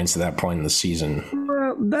Xfinity points at that point in the season?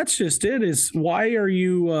 Well, that's just it. Why are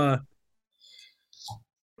you,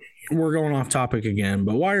 we're going off topic again,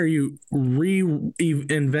 but why are you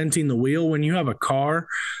reinventing the wheel when you have a car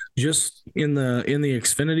just in the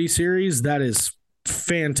Xfinity series that is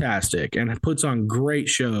fantastic and it puts on great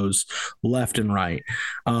shows left and right?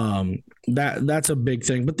 That's a big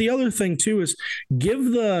thing. But the other thing too is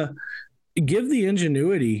give the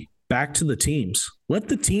ingenuity back to the teams. Let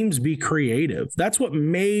the teams be creative. That's what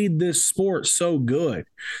made this sport so good.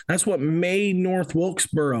 That's what made North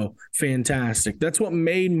Wilkesboro fantastic. That's what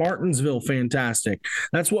made Martinsville fantastic.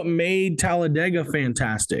 That's what made Talladega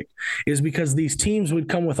fantastic, is because these teams would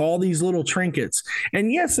come with all these little trinkets.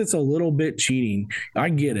 And yes, it's a little bit cheating. I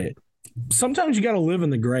get it. Sometimes you got to live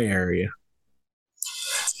in the gray area.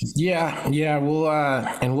 Yeah.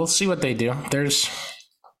 We'll see what they do.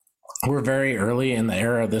 We're very early in the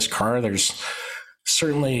era of this car. There's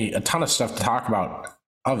certainly a ton of stuff to talk about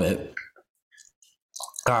of it,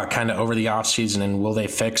 kind of over the off season, and will they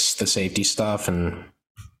fix the safety stuff? And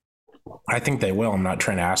I think they will. I'm not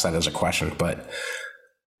trying to ask that as a question, but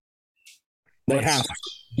they have.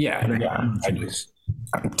 Yeah.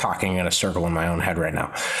 I'm talking in a circle in my own head right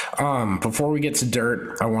now. Before we get to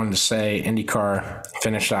dirt, I wanted to say IndyCar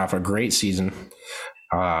finished off a great season,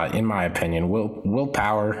 in my opinion. Will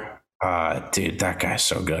Power, dude, that guy's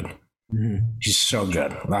so good. Mm-hmm. He's so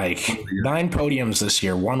good. Like 9 podiums this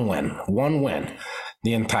year, one win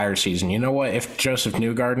the entire season. You know what? If Joseph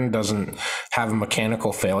Newgarden doesn't have a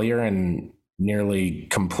mechanical failure and nearly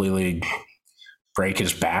completely break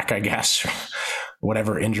his back, I guess,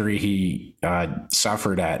 whatever injury he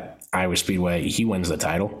suffered at Iowa Speedway, he wins the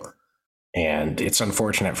title. And it's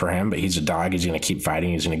unfortunate for him, but he's a dog. He's going to keep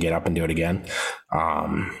fighting. He's going to get up and do it again.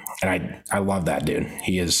 And I love that dude.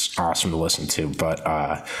 He is awesome to listen to.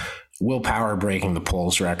 But Will Power breaking the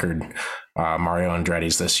poles record, Mario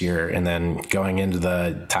Andretti's this year, and then going into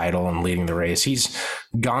the title and leading the race. He's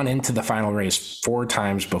gone into the final race 4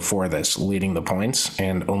 times before this, leading the points,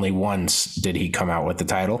 and only once did he come out with the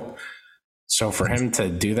title. So for him to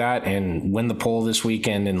do that and win the pole this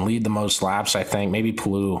weekend and lead the most laps, I think maybe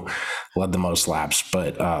Palou led the most laps,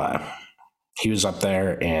 but he was up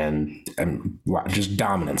there and just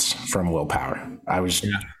dominance from Will Power. I was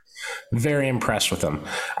very impressed with him.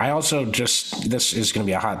 I also this is going to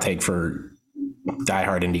be a hot take for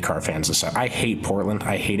diehard IndyCar fans. I hate Portland.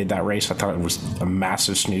 I hated that race. I thought it was a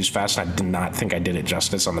massive snooze fest. I did not think I did it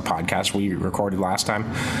justice on the podcast we recorded last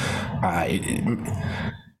time.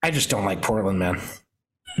 I just don't like Portland, man.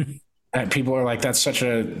 People are like,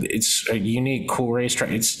 it's a unique, cool racetrack.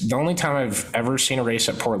 It's the only time I've ever seen a race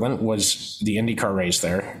at Portland was the IndyCar race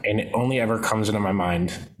there. And it only ever comes into my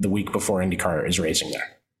mind the week before IndyCar is racing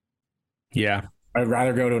there. Yeah. I'd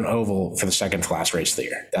rather go to an oval for the second to last race of the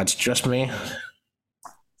year. That's just me.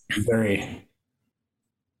 Very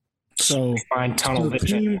fine tunnel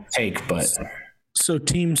vision take, but So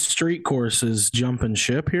Team Street Course is jumping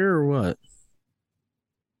ship here or what?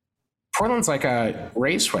 Portland's like a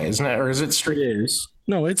raceway, isn't it? Or is it street? It is.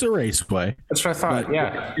 No, it's a raceway. That's what I thought. But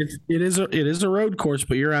yeah, it is a road course,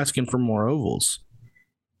 but you're asking for more ovals.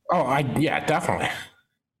 Oh, yeah, definitely,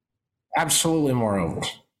 absolutely more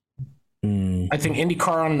ovals. I think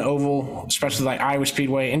IndyCar on an oval, especially like Iowa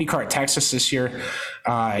Speedway, IndyCar at Texas this year,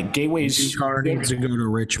 Gateway's IndyCar needs to go to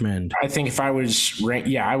Richmond. I think if I was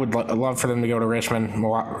I would love for them to go to Richmond,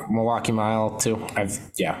 Milwaukee Mile too.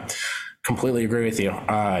 Completely agree with you.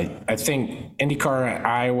 I think IndyCar at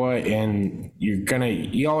Iowa, and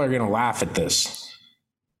y'all are gonna laugh at this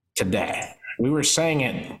today. We were saying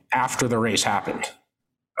it after the race happened.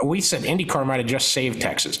 We said IndyCar might have just saved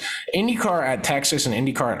Texas. IndyCar at Texas and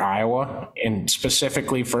IndyCar at Iowa, and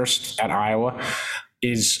specifically first at Iowa,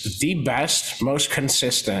 is the best, most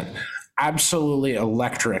consistent, absolutely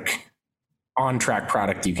electric on-track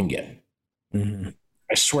product you can get. Mm-hmm.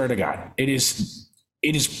 I swear to God, it is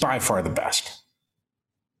by far the best.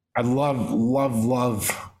 I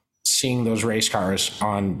love seeing those race cars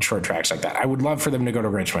on short tracks like that. I would love for them to go to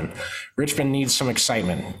Richmond. Richmond needs some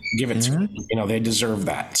excitement. Give it to them. They deserve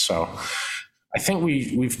that. So I think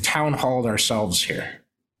we've town halled ourselves here.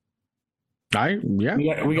 We got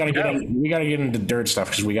to get into dirt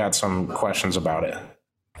stuff because we got some questions about it.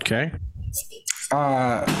 Okay.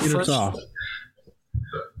 First off,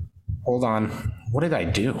 hold on. What did I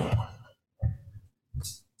do?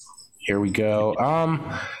 Here we go.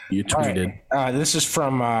 You tweeted. Right. This is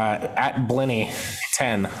from at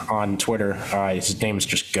Blinny10 on Twitter. His name is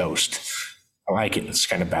just Ghost. I like it. It's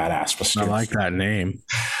kind of badass. I like that name.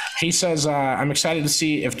 He says, I'm excited to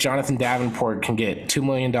see if Jonathan Davenport can get $2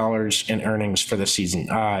 million in earnings for this season.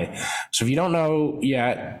 So if you don't know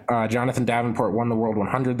yet, Jonathan Davenport won the World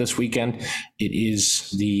 100 this weekend. It is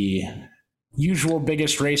the usual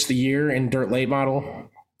biggest race of the year in dirt late model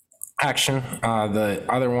action. The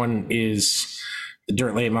other one is the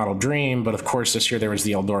dirt late model dream, but of course this year there was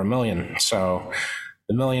the Eldora Million. So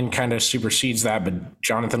the Million kind of supersedes that, but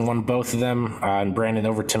Jonathan won both of them, and Brandon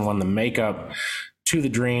Overton won the makeup to the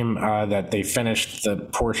dream that they finished the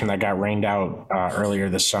portion that got rained out earlier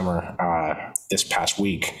this summer, this past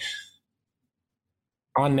week.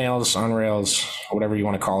 On nails, on rails, whatever you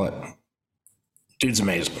want to call it. Dude's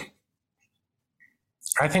amazing.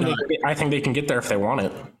 I think they can get there if they want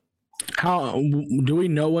it. How do we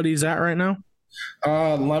know what he's at right now?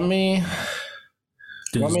 Let me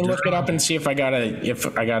look it up and see if I got an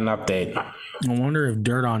update. I wonder if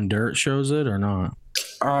Dirt on Dirt shows it or not.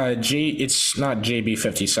 It's not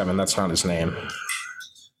JB57. That's not his name.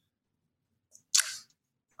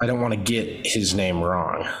 I don't want to get his name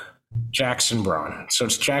wrong. Jackson Braun. So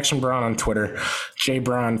it's Jackson Braun on Twitter.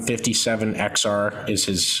 JBraun57XR is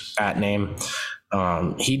his @ name.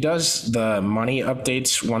 He does the money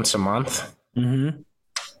updates once a month. Mm-hmm.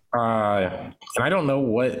 And I don't know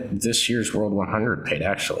what this year's World 100 paid,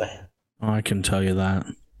 actually. Oh, I can tell you that.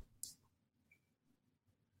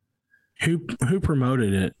 Who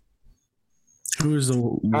promoted it? Who is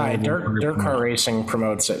the Dirt Car Racing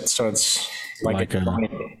promotes it, so it's like a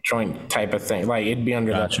joint type of thing. Like it'd be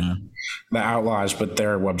under the Outlaws, but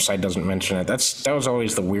their website doesn't mention it. That was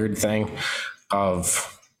always the weird thing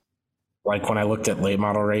of like when I looked at late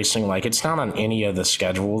model racing, like it's not on any of the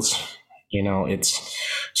schedules.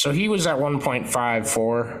 So he was at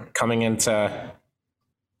 1.54 coming into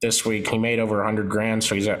this week. He made over $100,000,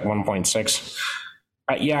 so he's at 1.6.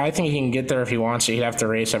 I think he can get there if he wants to. He'd have to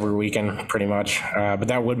race every weekend pretty much, but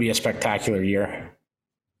that would be a spectacular year.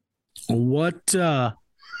 It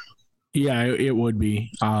would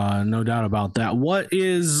be, no doubt about that. What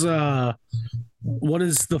is the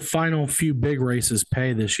final few big races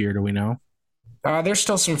pay this year? Do we know? There's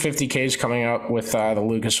still some 50Ks coming up with the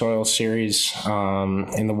Lucas Oil Series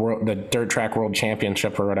in the Dirt Track World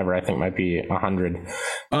Championship or whatever. I think might be 100.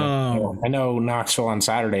 I know Knoxville on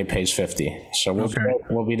Saturday pays 50, so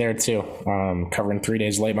we'll be there too, covering 3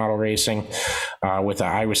 days late model racing with the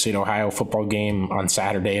Iowa State Ohio football game on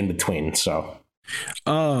Saturday in between. So,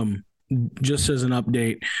 just as an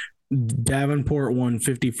update, Davenport won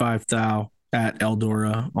 $55,000 at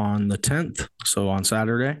Eldora on the 10th, so on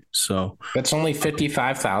Saturday. So that's only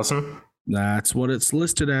 $55,000. That's what it's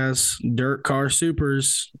listed as. Dirt Car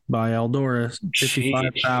Supers by Eldora,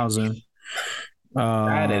 $55,000.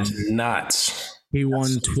 That is nuts. He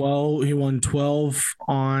won 12. He won 12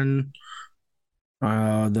 on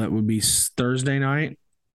that would be Thursday night,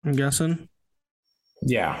 I'm guessing.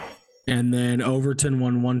 Yeah. And then Overton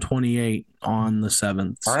won 128 on the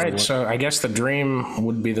 7th. All right, so I guess the Dream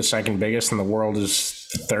would be the second biggest and the World is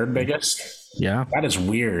the third biggest. Yeah. That is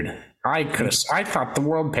weird. I thought the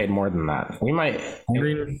world paid more than that. We might.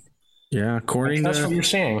 According that's to what you're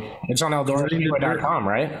seeing. It's on Eldorado.com,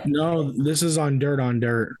 right? No, this is on Dirt on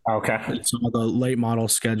Dirt. Okay. It's all the late model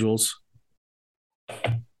schedules.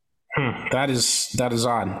 That is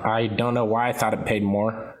odd. I don't know why I thought it paid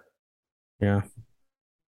more. Yeah.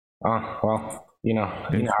 Well, you know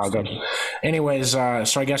how it goes. Anyways, so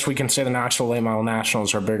I guess we can say the Knoxville Late Model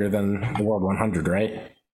Nationals are bigger than the World 100,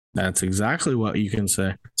 right? That's exactly what you can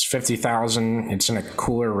say. It's 50,000. It's in a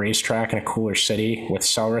cooler racetrack in a cooler city with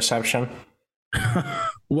cell reception.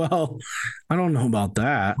 Well, I don't know about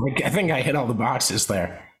that. I think I hit all the boxes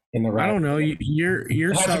there. In the I don't know. Your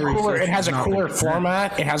it has a cooler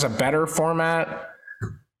format. It has a better format.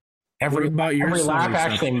 Every lap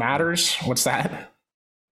actually matters. What's that?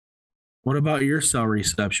 What about your cell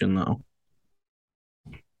reception though?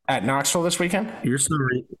 At Knoxville this weekend? Your cell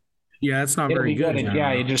yeah, it's not It'll very be good.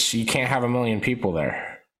 Yeah, you can't have 1 million people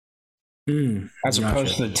there. As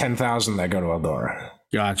opposed to the 10,000 that go to Eldora.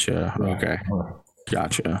 Gotcha. Okay.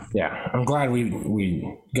 Gotcha. Yeah, I'm glad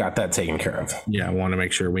we got that taken care of. Yeah, I want to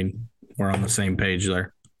make sure we're on the same page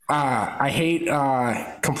there. I hate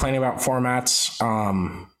complaining about formats,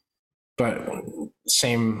 but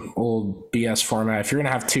same old BS format. If you're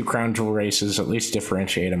going to have 2 crown jewel races, at least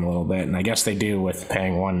differentiate them a little bit. And I guess they do with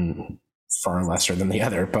paying one far lesser than the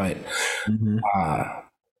other, but I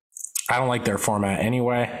don't like their format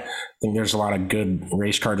anyway. I think there's a lot of good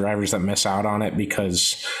race car drivers that miss out on it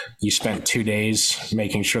because you spent 2 days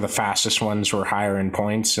making sure the fastest ones were higher in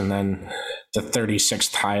points, and then the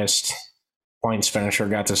 36th highest points finisher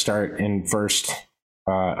got to start in first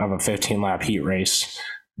of a 15-lap heat race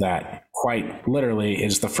that quite literally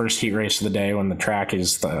is the first heat race of the day when the track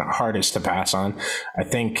is the hardest to pass on. I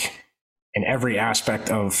think in every aspect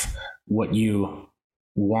of what you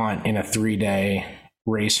want in a 3-day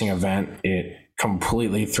racing event, it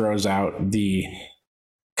completely throws out the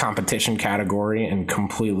competition category and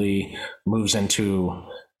completely moves into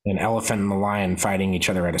an elephant and the lion fighting each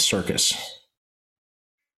other at a circus.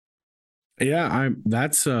 Yeah,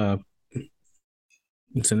 it's an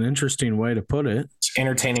interesting way to put it. It's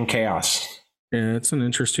entertaining chaos. Yeah, it's an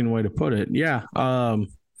interesting way to put it. Yeah.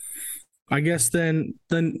 I guess then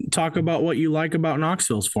talk about what you like about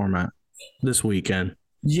Knoxville's format this weekend.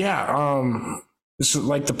 Yeah, so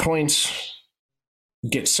like the points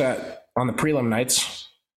get set on the prelim nights.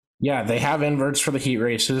 Yeah, they have inverts for the heat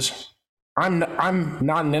races. I'm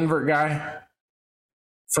not an invert guy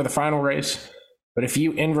for the final race, but if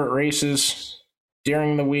you invert races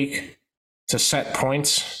during the week to set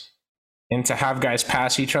points and to have guys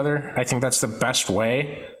pass each other, I think that's the best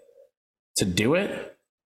way to do it.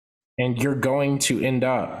 And you're going to end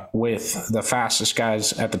up with the fastest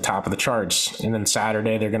guys at the top of the charts. And then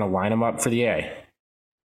Saturday, they're going to line them up for the A.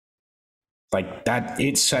 Like that,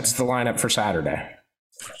 it sets the lineup for Saturday.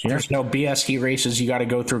 There's no BS heat races you got to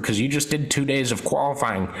go through because you just did 2 days of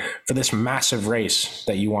qualifying for this massive race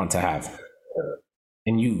that you want to have.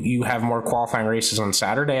 And you have more qualifying races on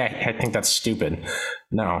Saturday. I think that's stupid.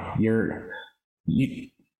 No, you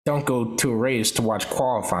don't go to a race to watch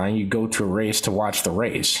qualifying. You go to a race to watch the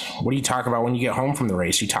race. What do you talk about when you get home from the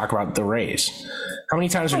race? You talk about the race. How many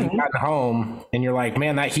times have you gotten home and you're like,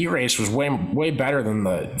 man, that heat race was way better than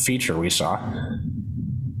the feature we saw?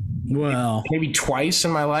 Well, maybe twice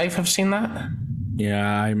in my life I've seen that. Yeah,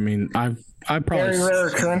 I mean, I probably very rare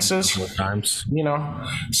occurrences. Times,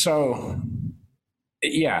 So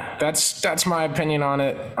yeah, that's my opinion on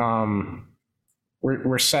it.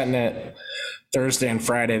 We're setting it Thursday and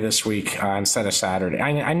Friday this week instead of Saturday.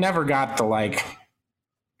 I never got the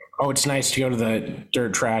it's nice to go to the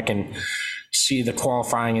dirt track and see the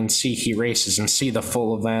qualifying and see heat races and see the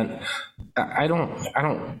full event. I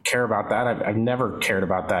don't care about that. I've never cared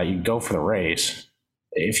about that. You go for the race.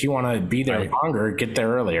 If you want to be there longer, get there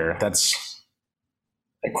earlier. That's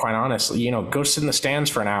quite honestly, go sit in the stands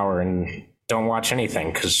for an hour and don't watch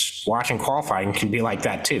anything, because watching qualifying can be like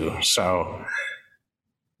that too. So,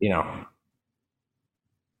 I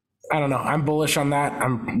don't know. I'm bullish on that.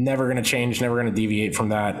 I'm never going to change, never going to deviate from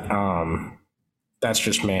that. That's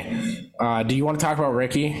just me. Do you want to talk about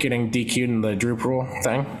Ricky getting DQ'd in the droop rule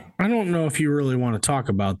thing? I don't know if you really want to talk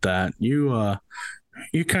about that. You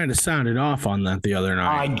kind of sounded off on that the other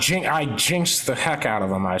night. I jinxed the heck out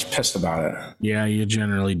of him. I was pissed about it. Yeah, you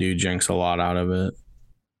generally do jinx a lot out of it.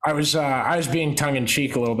 I was being tongue in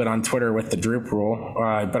cheek a little bit on Twitter with the droop rule,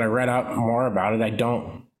 but I read up more about it. I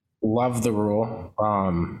don't love the rule.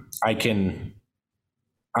 I'm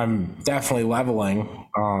definitely leveling.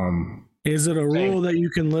 Is it a rule that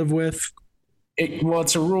you can live with?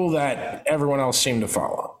 It's a rule that everyone else seemed to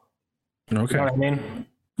follow. Okay. You know what I mean?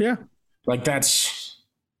 Yeah. Like that's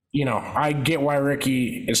I get why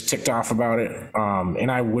Ricky is ticked off about it.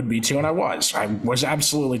 And I would be too. And I was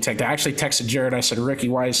absolutely ticked. I actually texted Jared. I said, Ricky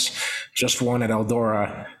Weiss just won at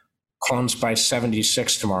Eldora, clones by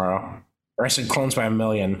 76 tomorrow. Or I said clones by 1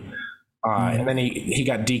 million. And then he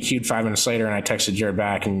got DQ'd 5 minutes later. And I texted Jared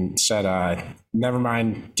back and said, never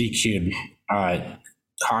mind, DQ'd,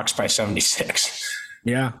 Hawks by 76.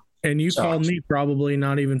 Yeah. And you called me probably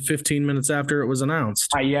not even 15 minutes after it was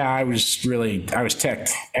announced. I was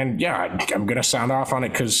ticked. And yeah, I'm going to sound off on it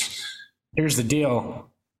because here's the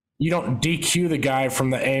deal. You don't DQ the guy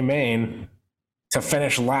from the A main to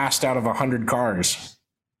finish last out of 100 cars.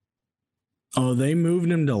 Oh, they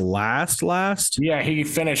moved him to last? Yeah, he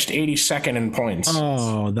finished 82nd in points.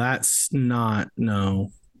 Oh, that's not,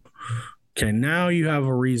 no. Okay, now you have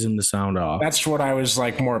a reason to sound off. That's what I was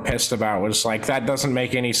more pissed about, was that doesn't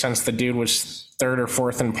make any sense. The dude was 3rd or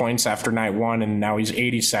 4th in points after night 1, and now he's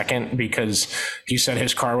 82nd because you said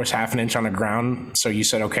his car was half an inch on the ground. So you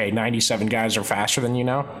said, okay, 97 guys are faster than you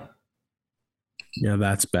now. Yeah,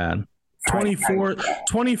 that's bad.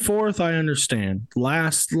 24th, I understand.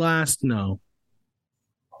 Last, no.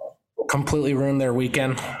 Completely ruined their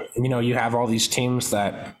weekend. You have all these teams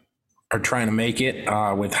that are trying to make it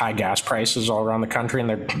with high gas prices all around the country,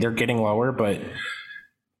 and they're getting lower, but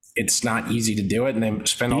it's not easy to do it. And they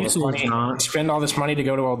spend all this money to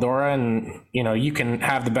go to Eldora, and you can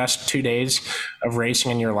have the best 2 days of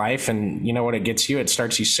racing in your life, and you know what it gets you? It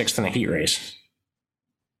starts you 6th in a heat race.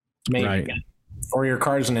 Maybe. Right. Or your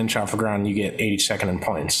car's an inch off the ground and you get 82nd in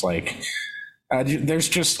points. There's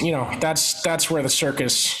just, that's where the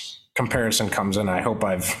circus comparison comes in. I hope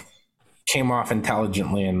I've came off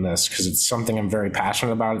intelligently in this because it's something I'm very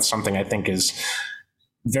passionate about. It's something I think is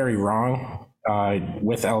very wrong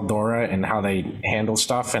with Eldora and how they handle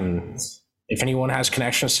stuff. And if anyone has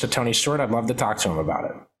connections to Tony Stewart, I'd love to talk to him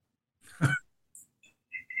about it.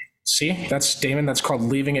 See, that's Damon. That's called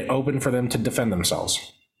leaving it open for them to defend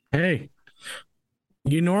themselves. Hey,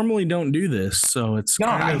 you normally don't do this, so it's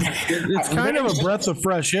kind of a breath of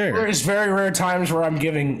fresh air. There's very rare times where I'm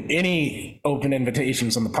giving any open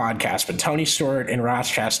invitations on the podcast, but Tony Stewart and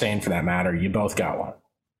Ross Chastain, for that matter, you both got one.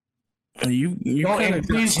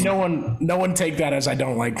 Please, no one take that as I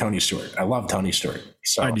don't like Tony Stewart. I love Tony Stewart.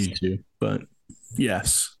 So I do too, but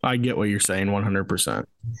yes, I get what you're saying 100%.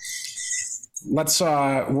 Let's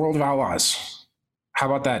World of Outlaws. How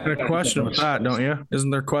about that? Got a question with that, don't you? Isn't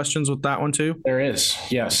there questions with that one too? There is,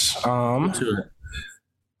 yes. I'm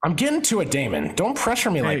getting to it, Damon. Don't pressure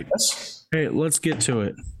me like this. Hey, let's get to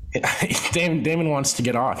it. Damon wants to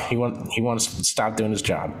get off. He wants to stop doing his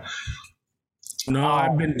job. No,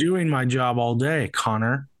 I've been doing my job all day,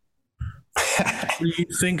 Connor. What do you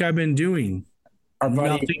think I've been doing? Our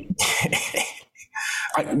buddy.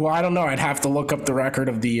 I don't know. I'd have to look up the record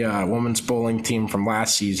of the women's bowling team from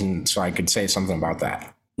last season so I could say something about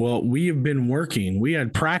that. Well, we have been working. We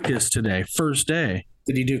had practice today, first day.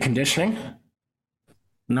 Did you do conditioning?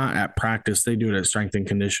 Not at practice. They do it at strength and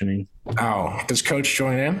conditioning. Oh, does coach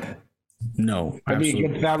join in? No.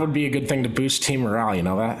 That would be a good thing to boost team morale. You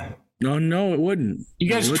know that? No, it wouldn't. You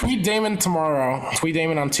guys tweet Damon tomorrow. Tweet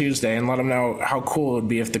Damon on Tuesday and let him know how cool it would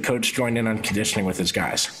be if the coach joined in on conditioning with his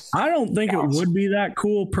guys. I don't think it would be that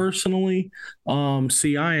cool personally.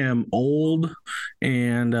 See, I am old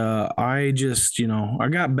and I just, I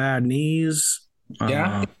got bad knees.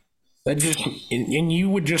 Yeah. And you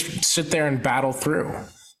would just sit there and battle through.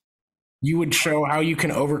 You would show how you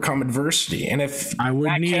can overcome adversity. And if I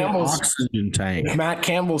would need an oxygen tank. If Matt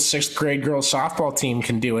Campbell's 6th grade girls softball team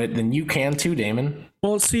can do it, then you can too, Damon.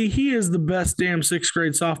 Well, see, he is the best damn 6th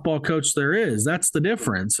grade softball coach there is. That's the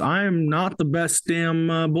difference. I am not the best damn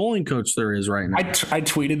bowling coach there is right now. I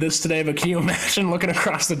tweeted this today, but can you imagine looking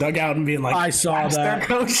across the dugout and being like, I saw that.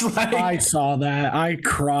 Coach, I saw that. I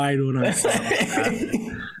cried when I saw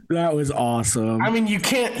that. That was awesome. I mean, you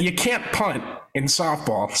can't punt in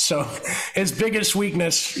softball. So his biggest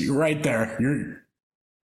weakness right there,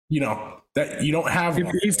 that you don't have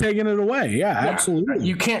one. He's taking it away. Yeah, absolutely.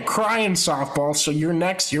 You can't cry in softball. So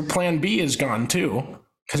your plan B is gone too.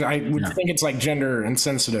 Because I would think it's gender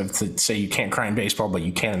insensitive to say you can't cry in baseball, but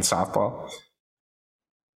you can in softball.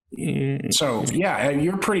 So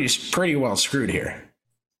you're pretty well screwed here.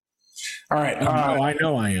 All right. I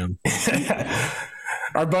know I am.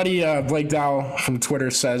 Our buddy Blake Dowell from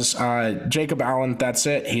Twitter says, Jacob Allen, that's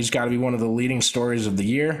it. He's got to be one of the leading stories of the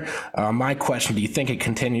year. My question, do you think it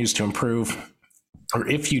continues to improve? Or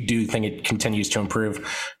if you do think it continues to improve,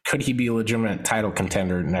 could he be a legitimate title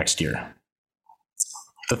contender next year?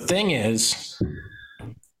 The thing is,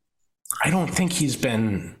 I don't think he's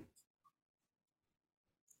been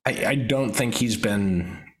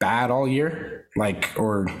bad all year.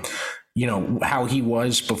 or how he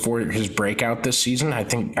was before his breakout this season. I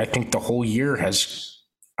think the whole year has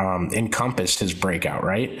encompassed his breakout,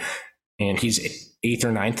 right? And he's 8th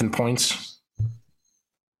or 9th in points.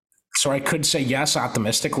 So I could say yes,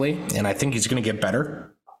 optimistically, and I think he's going to get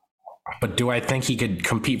better. But do I think he could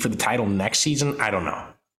compete for the title next season? I don't know.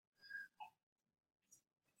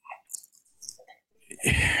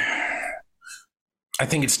 I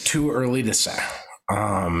think it's too early to say.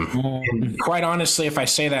 And quite honestly, if I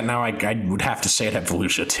say that now, I would have to say it at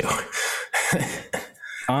Volusia too.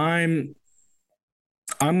 I'm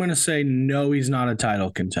going to say no, he's not a title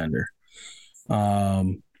contender.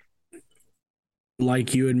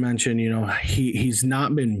 Like you had mentioned, he's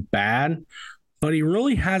not been bad, but he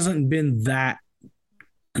really hasn't been that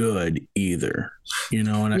good either.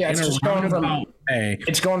 It's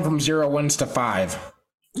going from 0 wins to 5.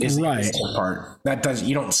 Is right. The part that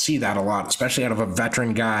you don't see that a lot, especially out of a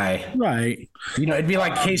veteran guy. Right. It'd be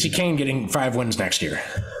like Casey Kane getting 5 wins next year.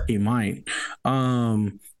 He might.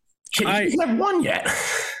 He hasn't won yet.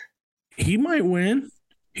 He might win.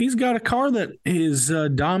 He's got a car that is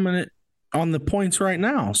dominant on the points right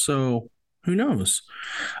now. So who knows?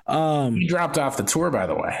 He dropped off the tour, by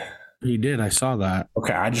the way. He did. I saw that.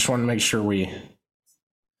 Okay. I just want to make sure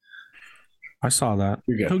I saw that.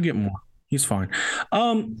 You're good. He'll get more. He's fine.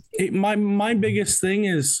 My biggest thing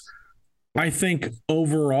is I think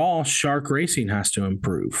overall Shark Racing has to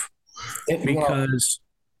improve because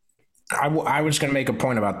I was going to make a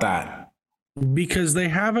point about that because they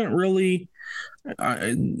haven't really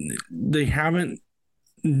taken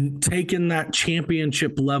that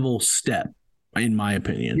championship level step, in my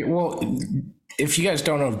opinion. Well, if you guys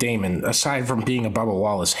don't know Damon, aside from being a Bubba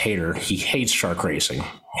Wallace hater, he hates Shark Racing.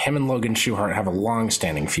 Him and Logan Schuchart have a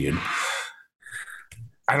long-standing feud.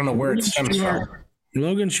 I don't know where it stems from.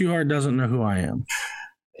 Logan Schuchart doesn't know who I am.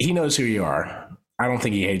 He knows who you are. I don't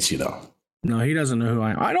think he hates you, though. No, he doesn't know who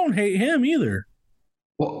I am. I don't hate him either.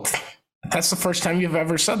 Well, that's the first time you've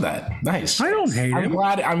ever said that. Nice. I don't hate him.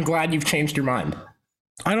 I'm glad you've changed your mind.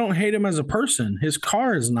 I don't hate him as a person. His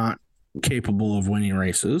car is not capable of winning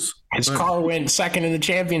races. His car went second in the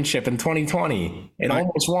championship in 2020. It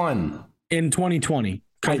almost won. In 2020.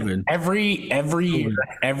 COVID. Every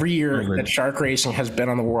year that Shark Racing has been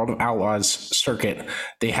on the World of Outlaws circuit,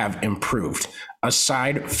 they have improved.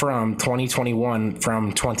 Aside from 2021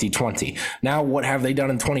 from 2020. Now, what have they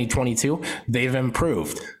done in 2022? They've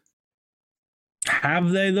improved.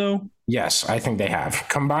 Have they, though? Yes, I think they have.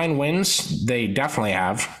 Combined wins, they definitely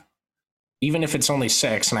have. Even if it's only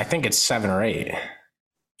 6, and I think it's 7 or 8.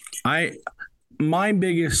 My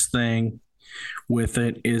biggest thing with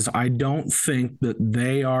it is I don't think that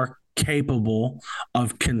they are capable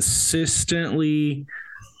of consistently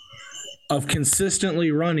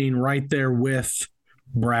running right there with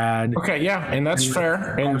Brad. Okay, yeah, and that's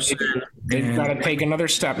fair. And they've got to take another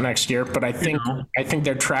step next year, but I think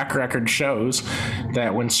their track record shows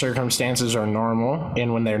that when circumstances are normal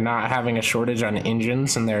and when they're not having a shortage on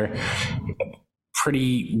engines and they're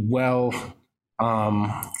pretty well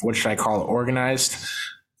organized,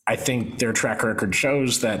 I think their track record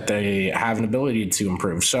shows that they have an ability to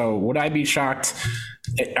improve. So would I be shocked?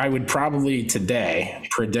 I would probably today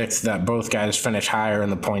predict that both guys finish higher in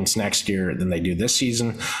the points next year than they do this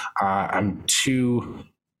season. I'm too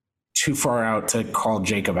far out to call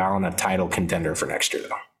Jacob Allen a title contender for next year,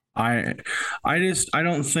 though. I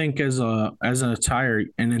don't think as an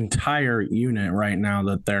entire unit right now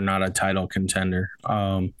that they're not a title contender.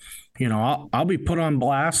 I'll be put on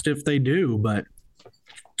blast if they do, but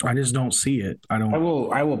I just don't see it. I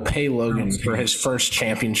will pay Logan for his first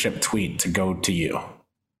championship tweet to go to you.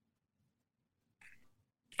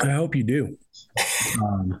 I hope you do.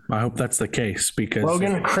 I hope that's the case because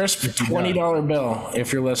Logan, crisp $20 bill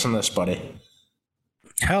if you're listening to this, buddy.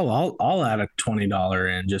 Hell, I'll add a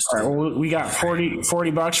 $20 in just. All right, well, we got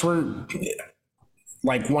 $40. We're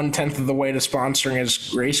like 1/10 of the way to sponsoring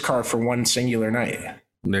his race car for one singular night.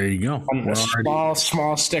 There you go. A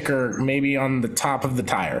small sticker, maybe on the top of the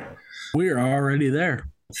tire. We're already there.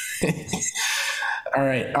 All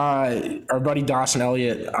right. Our buddy Dawson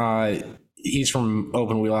Elliott, he's from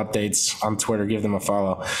Open Wheel Updates on Twitter. Give them a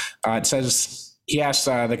follow. It says he asked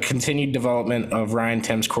the continued development of Ryan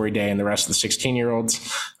Timms, Corey Day, and the rest of the 16-year-olds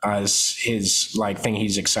is his thing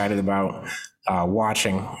he's excited about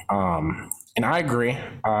watching. And I agree.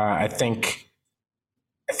 I think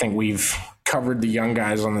we've covered the young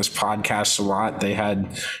guys on this podcast a lot. They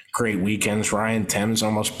had great weekends. Ryan Timms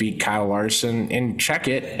almost beat Kyle Larson in Check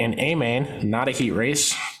It in A-Main, not a heat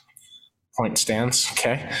race. Point stands.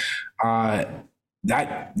 Okay.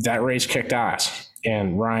 That race kicked ass,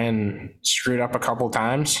 and Ryan screwed up a couple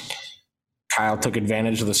times. Kyle took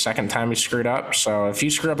advantage of the second time he screwed up. So if you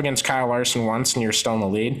screw up against Kyle Larson once and you're still in the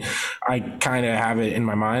lead, I kind of have it in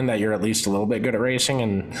my mind that you're at least a little bit good at racing.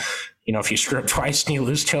 And, if you screw up twice and you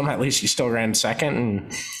lose to him, at least you still ran second.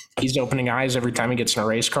 And he's opening eyes every time he gets in a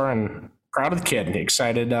race car, and proud of the kid.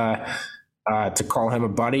 Excited to call him a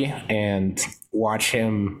buddy and watch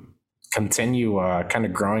him continue kind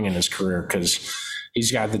of growing in his career, because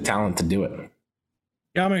he's got the talent to do it.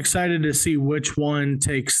 Yeah, I'm excited to see which one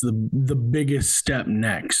takes the biggest step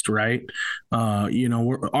next, right?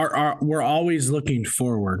 We're always looking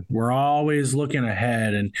forward. We're always looking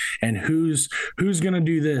ahead, and who's going to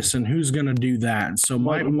do this and who's going to do that. So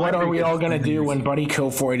what are we all going to do when Buddy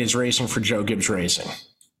Kofoid is racing for Joe Gibbs Racing?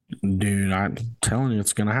 Dude, I'm telling you,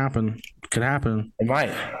 it's going to happen. It could happen. It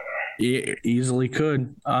might. It easily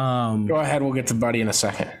could. Go ahead. We'll get to Buddy in a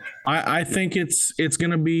second. I think it's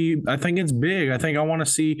going to be, I think it's big. I think I want to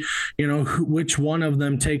see, which one of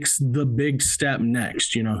them takes the big step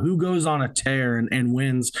next, who goes on a tear and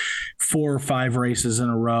wins 4 or 5 races in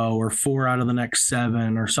a row, or 4 out of the next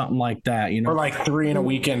 7 or something like that, or like 3 in a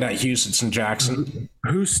weekend at Houston and Jackson.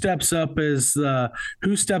 Who steps up as the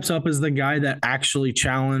guy that actually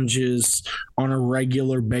challenges on a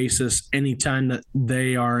regular basis anytime that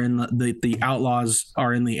they are in the Outlaws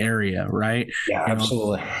are in the area, right? Yeah,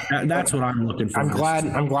 absolutely. That's what I'm looking for.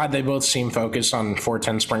 I'm glad they both seem focused on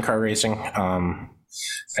 410 sprint car racing. I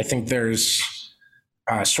think there's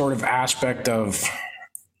a sort of aspect of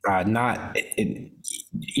it's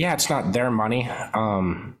not their money,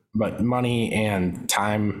 but money and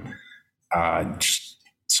time just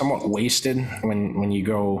somewhat wasted when you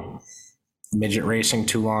go midget racing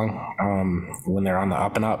too long, when they're on the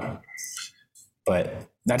up and up. But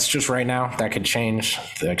that's just right now. That could change.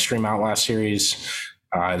 The Extreme Outlaw Series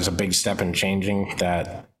is a big step in changing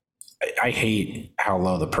that. I hate how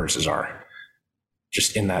low the purses are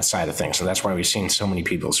just in that side of things. And that's why we've seen so many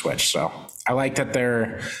people switch. So I like that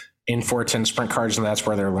they're in 410 sprint cars, and that's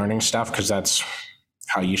where they're learning stuff, because that's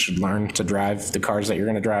how you should learn to drive the cars that you're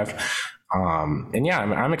going to drive. And yeah,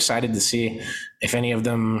 I'm excited to see if any of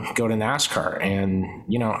them go to NASCAR. And,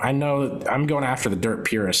 I know I'm going after the dirt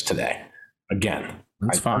purist today again.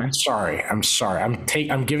 That's fine. I'm sorry.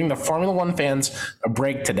 I'm giving the Formula One fans a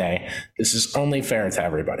break today. This is only fair to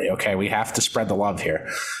everybody. Okay. We have to spread the love here.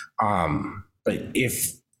 But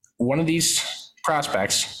if one of these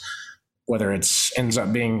prospects, whether it's ends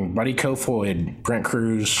up being Buddy Kofoid, Brent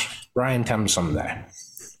Cruz, Ryan Thames someday,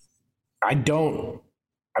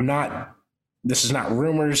 this is not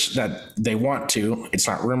rumors that they want to. It's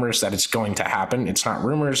not rumors that it's going to happen. It's not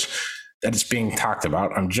rumors that it's being talked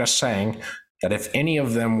about. I'm just saying that if any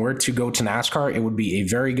of them were to go to NASCAR, it would be a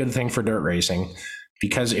very good thing for dirt racing,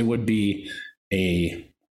 because it would be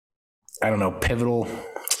not pivotal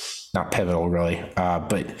really,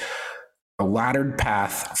 but a laddered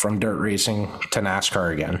path from dirt racing to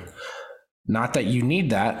NASCAR again. Not that you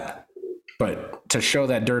need that, but to show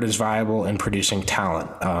that dirt is viable in producing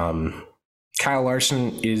talent. Kyle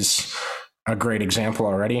Larson is a great example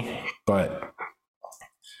already, but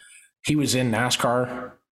he was in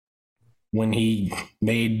NASCAR when he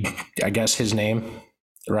made, I guess, his name,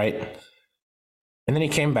 right? And then he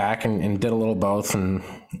came back and did a little both and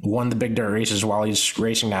won the big dirt races while he's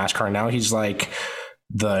racing NASCAR. Now he's like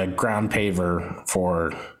the ground paver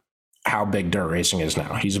for how big dirt racing is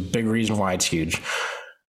now. He's a big reason why it's huge.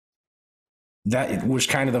 That was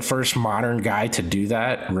kind of the first modern guy to do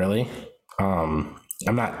that, really. I'm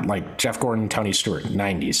not like Jeff Gordon, Tony Stewart,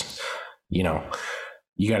 90s, you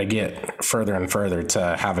got to get further and further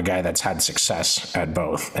to have a guy that's had success at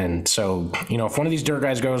both. And so, if one of these dirt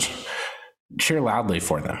guys goes, cheer loudly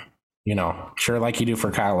for them, cheer like you do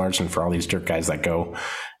for Kyle Larson, for all these dirt guys that go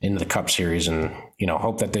into the Cup Series, and,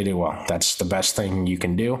 hope that they do well. That's the best thing you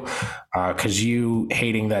can do. Cause you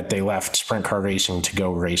hating that they left sprint car racing to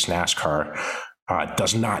go race NASCAR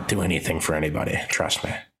does not do anything for anybody. Trust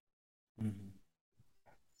me.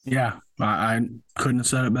 Yeah. I couldn't have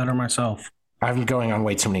said it better myself. I'm going on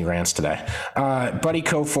way too many rants today. Buddy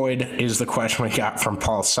Kofoid is the question we got from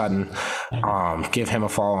Paul Sutton. Give him a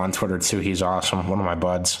follow on Twitter too. He's awesome. One of my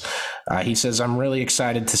buds. He says, I'm really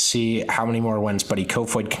excited to see how many more wins Buddy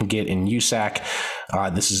Kofoid can get in USAC.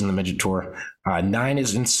 This is in the midget tour. 9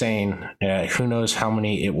 is insane. Who knows how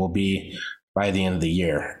many it will be by the end of the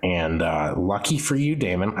year. And lucky for you,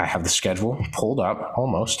 Damon, I have the schedule pulled up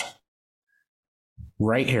almost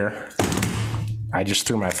right here. I just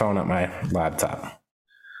threw my phone at my laptop.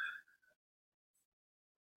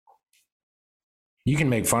 You can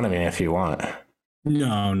make fun of me if you want.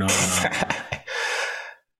 No.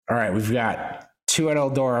 All right, we've got 2 at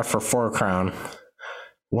Eldora for 4 Crown.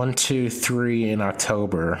 1, 2, 3 in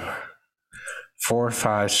October. 4,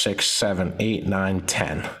 5, 6, 7, 8, 9,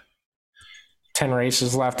 10. 10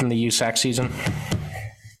 races left in the USAC season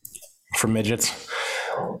for midgets.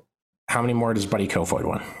 How many more does Buddy Kofoid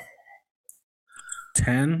win?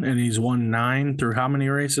 10, and he's won 9 through how many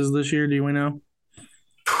races this year? Do we know?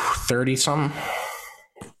 30 something.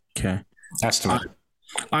 Okay. Estimate.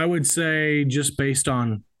 I would say just based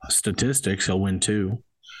on statistics, he'll win 2.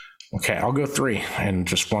 Okay, I'll go 3 and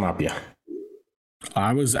just one up you.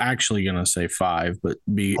 I was actually gonna say 5, but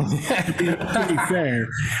to be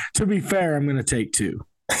fair, I'm gonna take 2.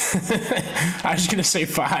 I was gonna say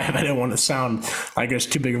 5. I didn't want to sound like I was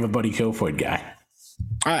too big of a Buddy Kofoid guy.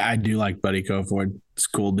 I do like Buddy Kofoid. It's a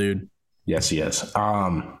cool dude. Yes, he is.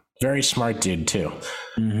 Very smart dude too.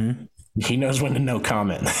 Mm-hmm. He knows when to no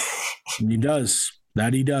comment. He does.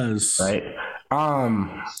 That he does. Right.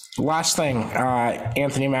 Last thing,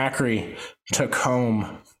 Anthony Macri took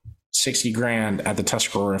home $60,000 at the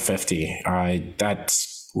Tuscarora 50.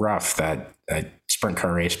 That's rough. That sprint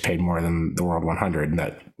car race paid more than the World 100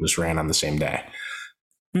 that was ran on the same day.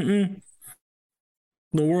 The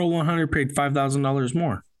World 100 paid $5,000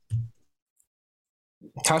 more.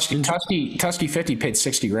 Tusky 50 paid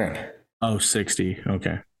 $60,000. Oh, 60.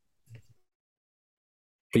 Okay.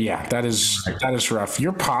 But yeah, that is rough.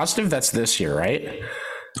 You're positive that's this year, right?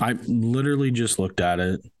 I literally just looked at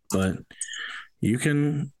it, but you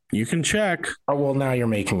can check. Oh, well, now you're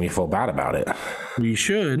making me feel bad about it. You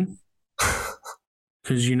should.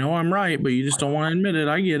 Because you know I'm right, but you just don't want to admit it.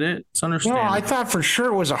 I get it. It's understandable. No, I thought for sure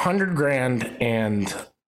it was $100,000 and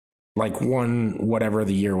like whatever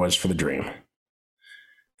the year was for the Dream.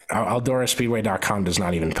 EldorasSpeedway.com does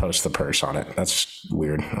not even post the purse on it. That's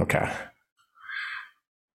weird. Okay.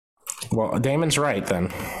 Well, Damon's right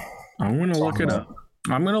then. I'm going to look it up.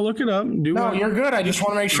 No, you're good. I just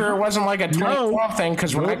want to make sure it wasn't like a 2012 thing,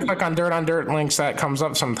 because when I click on Dirt links, that comes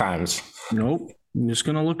up sometimes. Nope. I'm just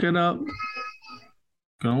going to look it up.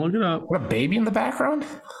 What, a baby in the background?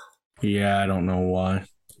 Yeah, I don't know why.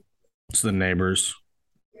 It's the neighbors.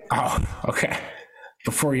 Oh, okay.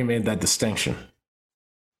 Before you made that distinction.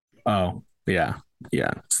 Oh, yeah.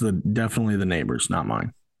 Yeah. It's definitely the neighbors, not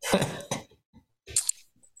mine.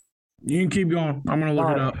 You can keep going. I'm going to look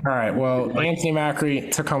it up. All right. Well, Anthony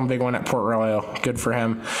Macri took home a big one at Port Royal. Good for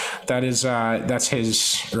him. That's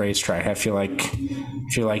his racetrack. I feel like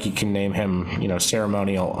you can name him,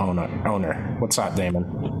 ceremonial owner. What's up,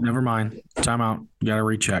 Damon? Never mind. Time out. You got to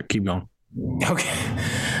recheck. Keep going. Okay.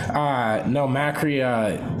 No,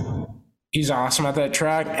 Macri, he's awesome at that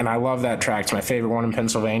track, and I love that track. It's my favorite one in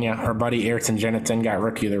Pennsylvania. Our buddy Ayrton Jennington got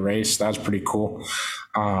rookie of the race. That was pretty cool.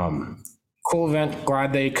 Cool event.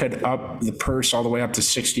 Glad they could up the purse all the way up to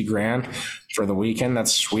 $60,000 for the weekend.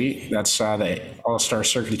 That's sweet. That's the All-Star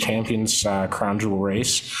Circuit of Champions Crown Jewel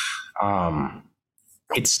race.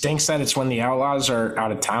 It stinks that it's when the Outlaws are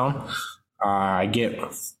out of town.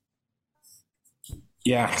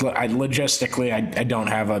 Logistically, I don't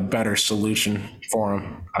have a better solution for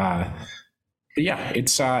them. But yeah,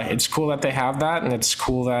 it's cool that they have that, and it's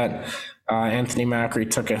cool that Anthony Macri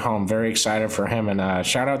took it home. Very excited for him, and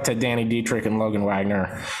shout out to Danny Dietrich and Logan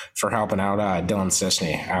Wagner for helping out Dylan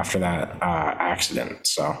Cisney after that accident.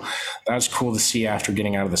 So that was cool to see after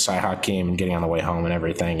getting out of the Cyhawk game and getting on the way home and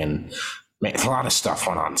everything. And man, a lot of stuff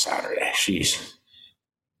went on Saturday. Jeez.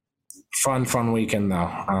 Fun weekend though.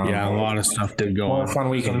 Yeah, a lot of stuff did go on. Fun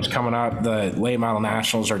weekends coming up. The late model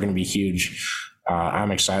nationals are going to be huge.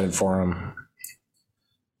 I'm excited for them,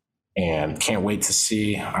 and can't wait to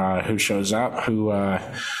see who shows up, who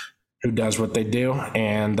does what they do,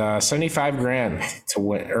 and $75,000 to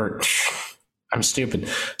win. Or I'm stupid.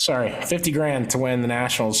 Sorry, $50,000 to win the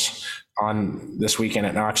nationals on this weekend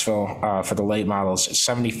at Knoxville for the late models. It's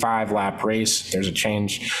 75 lap race. There's a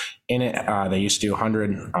change in it. They used to do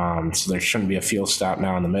 100, so there shouldn't be a field stop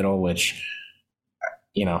now in the middle, which,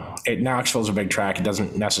 Knoxville's a big track. It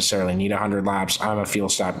doesn't necessarily need 100 laps. I'm a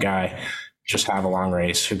field stop guy. Just have a long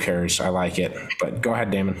race. Who cares? I like it. But go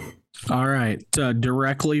ahead, Damon. All right.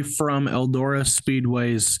 Directly from Eldora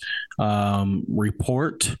Speedway's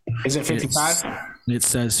report. Is it 55? It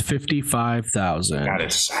says 55,000. That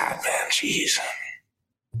is sad, man. Jeez.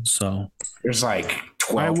 So there's like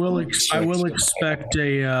 12. I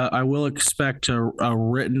will expect a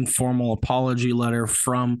written formal apology letter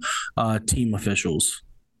from team officials.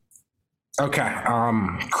 Okay.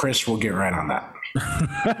 Chris will get right on that.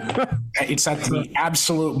 It's at the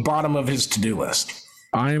absolute bottom of his to-do list.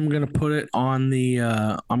 I am going to put it on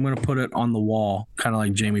the wall, kind of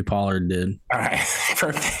like Jamie Pollard did. All right.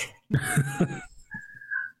 Perfect.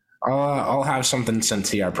 I'll have something sent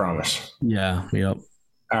to you, I promise. Yeah. Yep.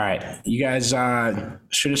 All right. You guys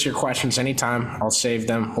shoot us your questions anytime. I'll save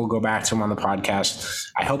them. We'll go back to them on the podcast.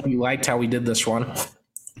 I hope you liked how we did this one.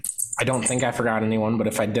 I don't think I forgot anyone, but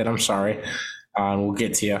if I did, I'm sorry. We'll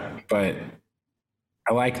get to you. But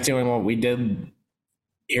I like doing what we did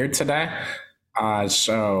here today.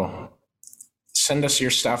 So send us your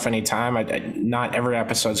stuff anytime. Not every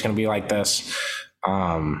episode is going to be like this.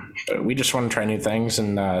 But we just want to try new things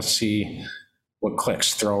and see what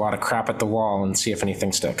clicks. Throw a lot of crap at the wall and see if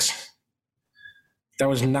anything sticks. That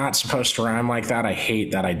was not supposed to rhyme like that. I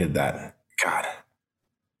hate that I did that. God.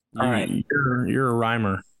 All right. You're a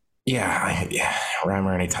rhymer. Yeah,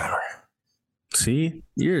 rhymer anytimer. See,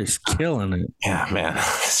 you're just killing it. Yeah, man,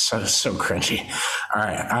 so cringy. All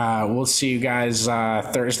right, we'll see you guys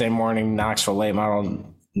Thursday morning, Knoxville Late Model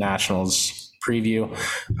Nationals preview,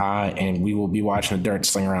 and we will be watching the dirt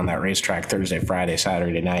sling around that racetrack Thursday, Friday,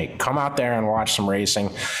 Saturday night. Come out there and watch some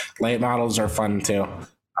racing. Late models are fun too.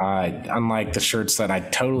 Unlike the shirts that I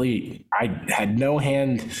had no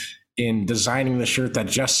hand in designing the shirt that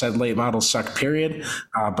just said late models suck, period.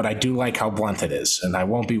 But I do like how blunt it is, and I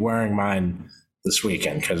won't be wearing mine this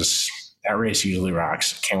weekend because that race usually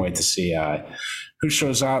rocks. Can't wait to see who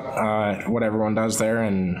shows up, what everyone does there,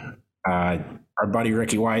 and our buddy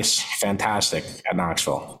Ricky Weiss, fantastic at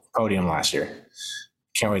Knoxville, podium last year.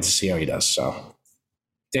 Can't wait to see how he does. So,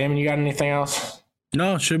 Damon, you got anything else?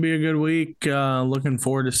 No, it should be a good week. Looking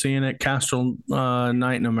forward to seeing it. Castrol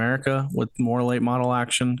Night in America with more late model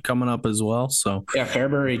action coming up as well. So yeah,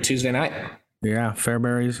 Fairbury Tuesday night. Yeah,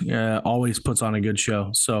 Fairbury's always puts on a good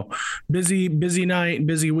show. So busy night,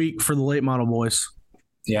 busy week for the late model boys.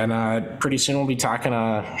 Yeah, and pretty soon we'll be talking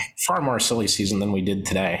a far more silly season than we did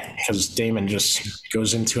today because Damon just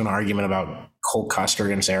goes into an argument about Cole Custer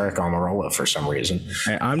against Eric Almirola for some reason.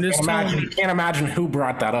 Hey, can't imagine who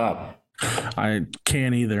brought that up. I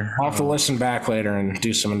can't either. I'll have to listen back later and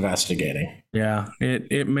do some investigating. Yeah,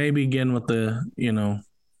 it may begin with the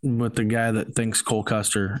guy that thinks Cole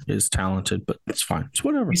Custer is talented, but it's fine. It's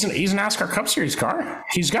whatever. He's an NASCAR Cup Series car.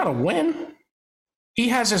 He's got to win. He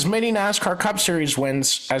has as many NASCAR Cup Series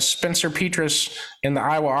wins as Spencer Petras in the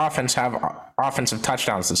Iowa offense have offensive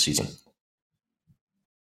touchdowns this season.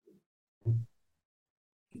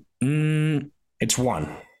 It's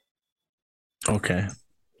one. Okay.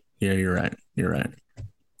 Yeah, you're right.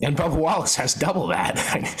 And Bubba Wallace has double that.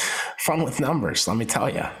 Fun with numbers, let me tell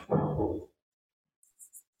you.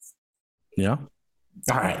 Yeah.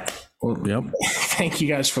 All right. Well, yep. Thank you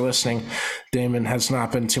guys for listening. Damon has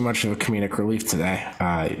not been too much of a comedic relief today.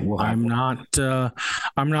 I'm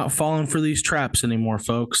not falling for these traps anymore,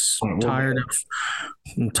 folks. I'm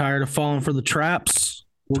tired of falling for the traps.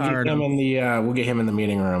 We'll get him in the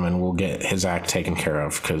meeting room and we'll get his act taken care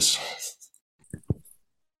of because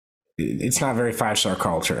it's not very 5-star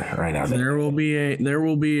culture right now. There will be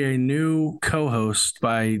a new co-host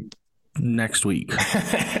by next week.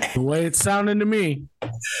 The way it's sounding to me. All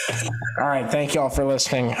right. Thank you all for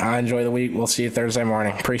listening. Enjoy the week. We'll see you Thursday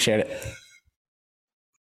morning. Appreciate it.